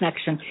brotherly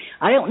connection.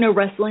 I don't know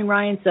wrestling,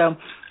 Ryan, so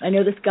I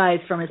know this guy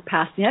is from his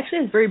past. He actually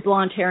has very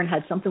blonde hair and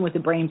had something with a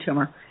brain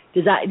tumor.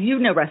 Do you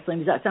know wrestling?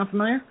 Does that sound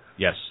familiar?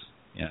 yes.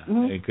 Yeah.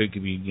 Mm-hmm. It could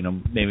be,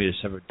 maybe there's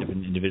several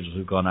different individuals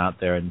who've gone out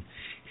there. And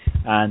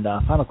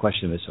final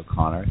question, Ms.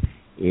 O'Connor,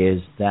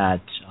 is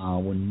that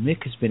when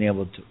Mick has been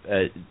able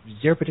to, is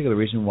there a particular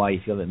reason why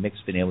you feel that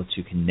Mick's been able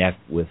to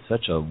connect with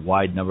such a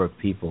wide number of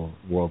people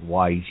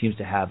worldwide? He seems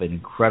to have an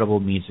incredible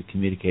means of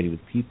communicating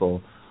with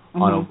people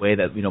on a way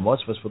that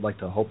most of us would like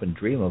to hope and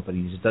dream of, but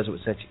he just does it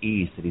with such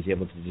ease that he's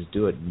able to just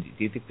do it. And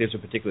do you think there's a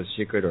particular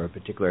secret or a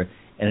particular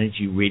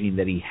energy reading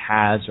that he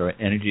has, or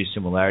energy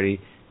similarity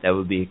that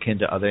would be akin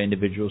to other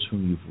individuals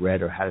whom you've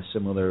read or had a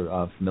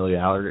similar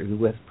familiarity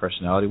with,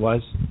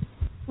 personality-wise?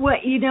 Well,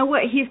 you know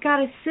what? He's got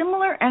a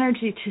similar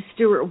energy to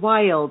Stuart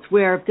Wilde,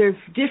 where there's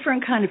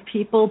different kind of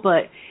people,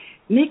 but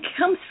Mick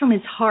comes from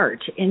his heart.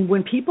 And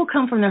when people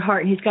come from their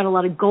heart, and he's got a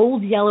lot of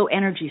gold yellow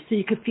energy, so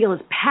you could feel his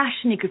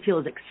passion, you could feel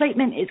his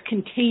excitement. It's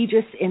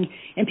contagious, and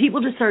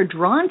people just are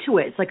drawn to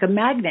it. It's like a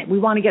magnet. We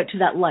want to get to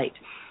that light.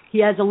 He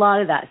has a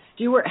lot of that.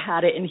 Stuart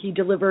had it, and he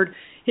delivered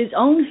his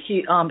own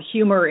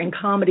humor and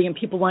comedy, and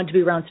people wanted to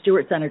be around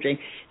Stuart's energy.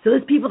 So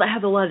there's people that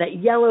have a lot of that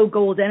yellow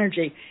gold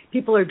energy.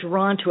 People are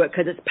drawn to it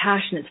because it's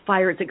passion, it's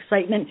fire, it's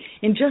excitement.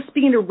 And just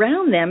being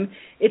around them,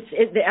 it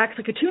acts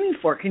like a tuning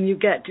fork, and you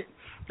get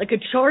like a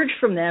charge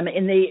from them,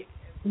 and they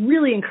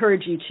really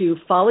encourage you to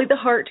follow the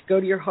heart,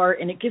 go to your heart,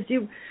 and it gives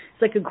you,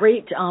 it's like a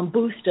great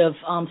boost of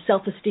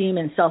self-esteem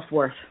and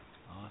self-worth.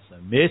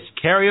 Miss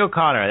Carrie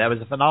O'Connor. That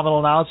was a phenomenal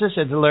analysis.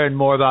 And to learn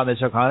more about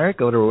Miss O'Connor,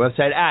 go to her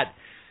website at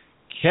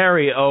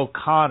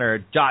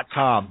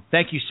carrieoconnor.com.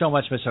 Thank you so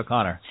much, Miss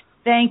O'Connor.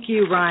 Thank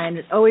you, Ryan.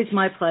 It's always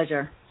my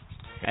pleasure.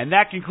 And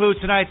that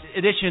concludes tonight's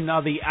edition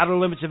of the Outer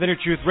Limits of Inner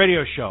Truth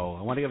radio show.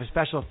 I want to give a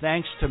special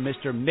thanks to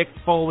Mr. Mick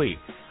Foley.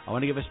 I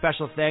want to give a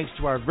special thanks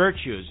to our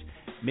virtues,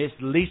 Miss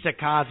Lisa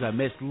Kaza,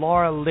 Miss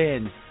Laura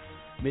Lynn,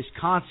 Miss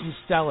Constance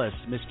Stellis,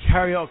 Miss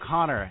Carrie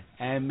O'Connor,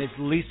 and Miss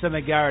Lisa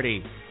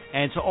McGarity.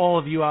 And to all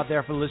of you out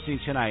there for listening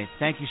tonight,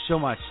 thank you so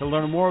much. To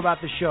learn more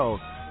about the show,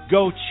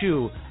 go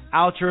to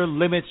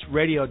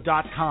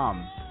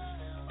OuterLimitsRadio.com.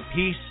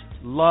 Peace,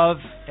 love,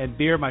 and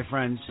beer, my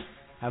friends.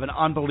 Have an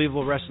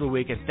unbelievable rest of the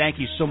week, and thank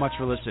you so much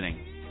for listening.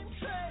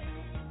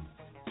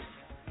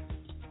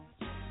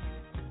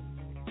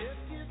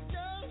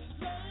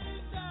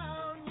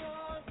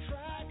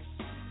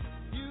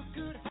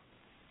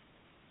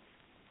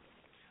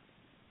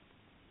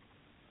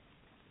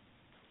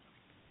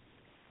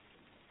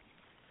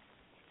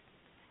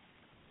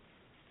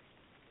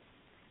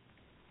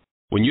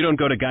 When you don't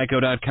go to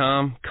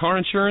Geico.com, car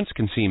insurance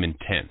can seem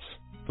intense,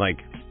 like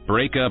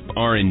breakup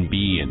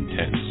R&B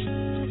intense.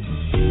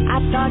 I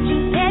thought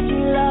you said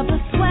you loved the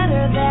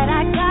sweater that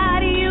I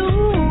got you.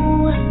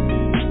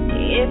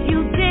 If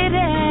you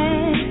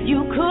didn't,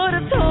 you could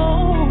have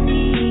told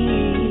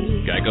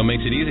me. Geico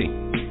makes it easy.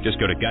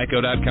 Just go to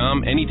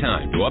Geico.com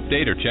anytime to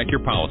update or check your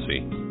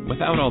policy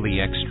without all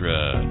the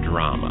extra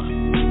drama.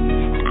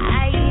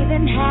 I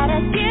even had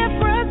a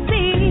gift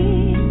receipt.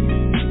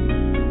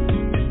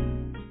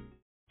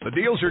 The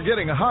deals are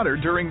getting hotter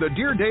during the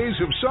dear days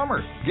of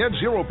summer. Get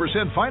 0%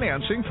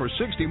 financing for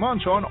 60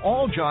 months on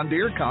all John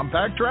Deere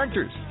compact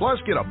tractors. Plus,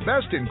 get a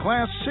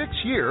best-in-class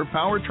 6-year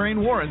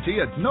powertrain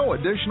warranty at no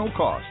additional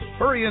cost.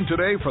 Hurry in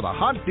today for the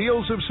hot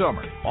deals of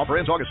summer.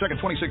 Offer ends August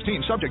 2nd,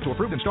 2016, subject to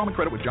approved installment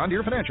credit with John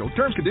Deere Financial.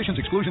 Terms, conditions,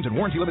 exclusions, and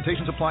warranty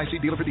limitations apply. See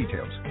dealer for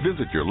details.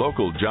 Visit your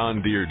local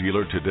John Deere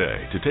dealer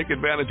today to take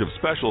advantage of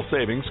special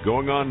savings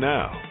going on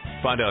now.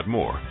 Find out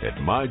more at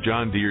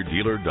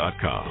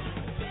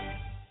myjohndeeredealer.com.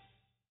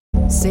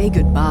 Say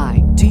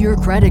goodbye to your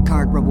credit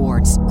card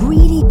rewards.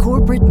 Greedy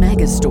corporate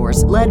mega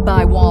stores, led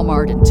by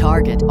Walmart and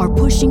Target, are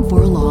pushing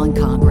for a law in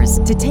Congress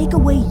to take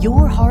away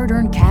your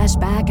hard-earned cash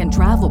back and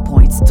travel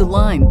points to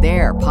line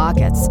their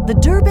pockets. The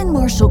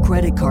Durbin-Marshall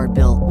credit card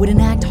bill would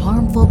enact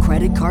harmful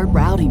credit card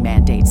routing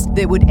mandates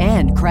that would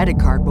end credit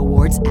card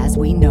rewards as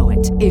we know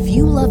it. If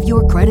you love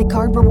your credit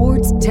card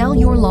rewards, tell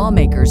your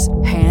lawmakers,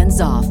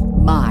 hands off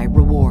my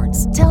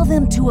rewards. Tell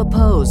them to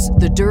oppose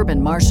the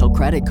Durbin-Marshall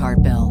credit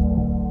card bill.